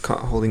gets caught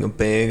holding a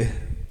bag.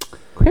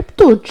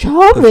 Crypto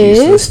Chavez. Of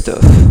useless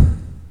stuff.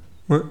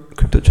 What?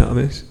 Crypto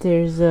Chavez?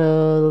 There's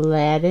a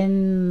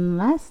Latin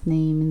last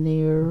name in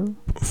there.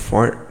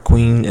 Fart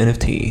Queen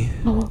NFT.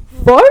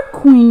 Fart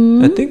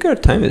Queen? I think our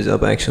time is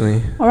up,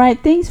 actually.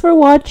 Alright, thanks for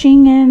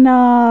watching, and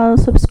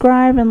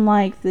subscribe and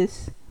like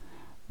this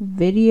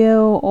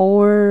video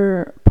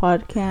or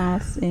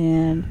podcast,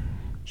 and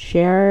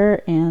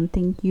share, and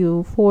thank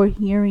you for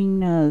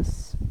hearing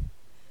us.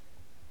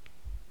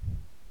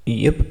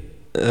 Yep.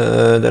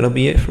 That'll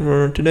be it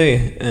for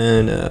today.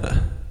 And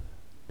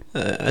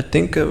I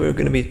think we're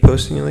going to be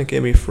posting it like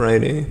every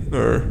Friday.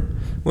 Or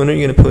when are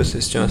you going to post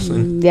this,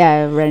 Jocelyn?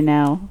 Yeah, right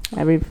now.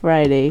 Every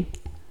Friday.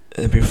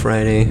 Every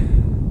Friday.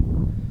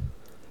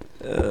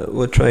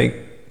 We'll try.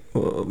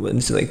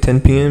 It's like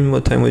 10 p.m.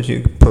 What time would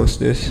you post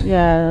this?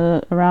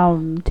 Yeah,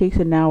 around takes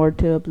an hour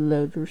to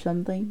upload or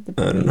something,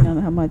 depending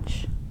on how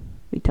much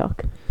we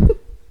talk.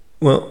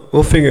 Well,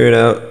 we'll figure it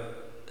out.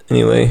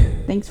 Anyway.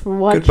 Thanks for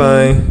watching.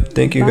 Goodbye.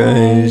 Thank you,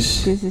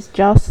 guys. This is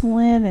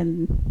Jocelyn,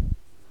 and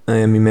I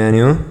am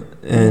Emmanuel,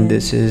 and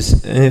this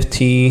is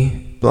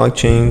NFT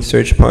Blockchain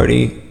Search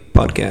Party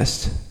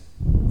podcast.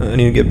 I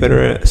need to get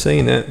better at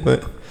saying that,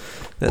 but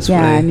that's what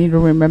I need to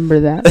remember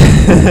that.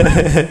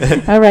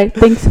 All right.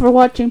 Thanks for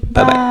watching.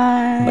 Bye.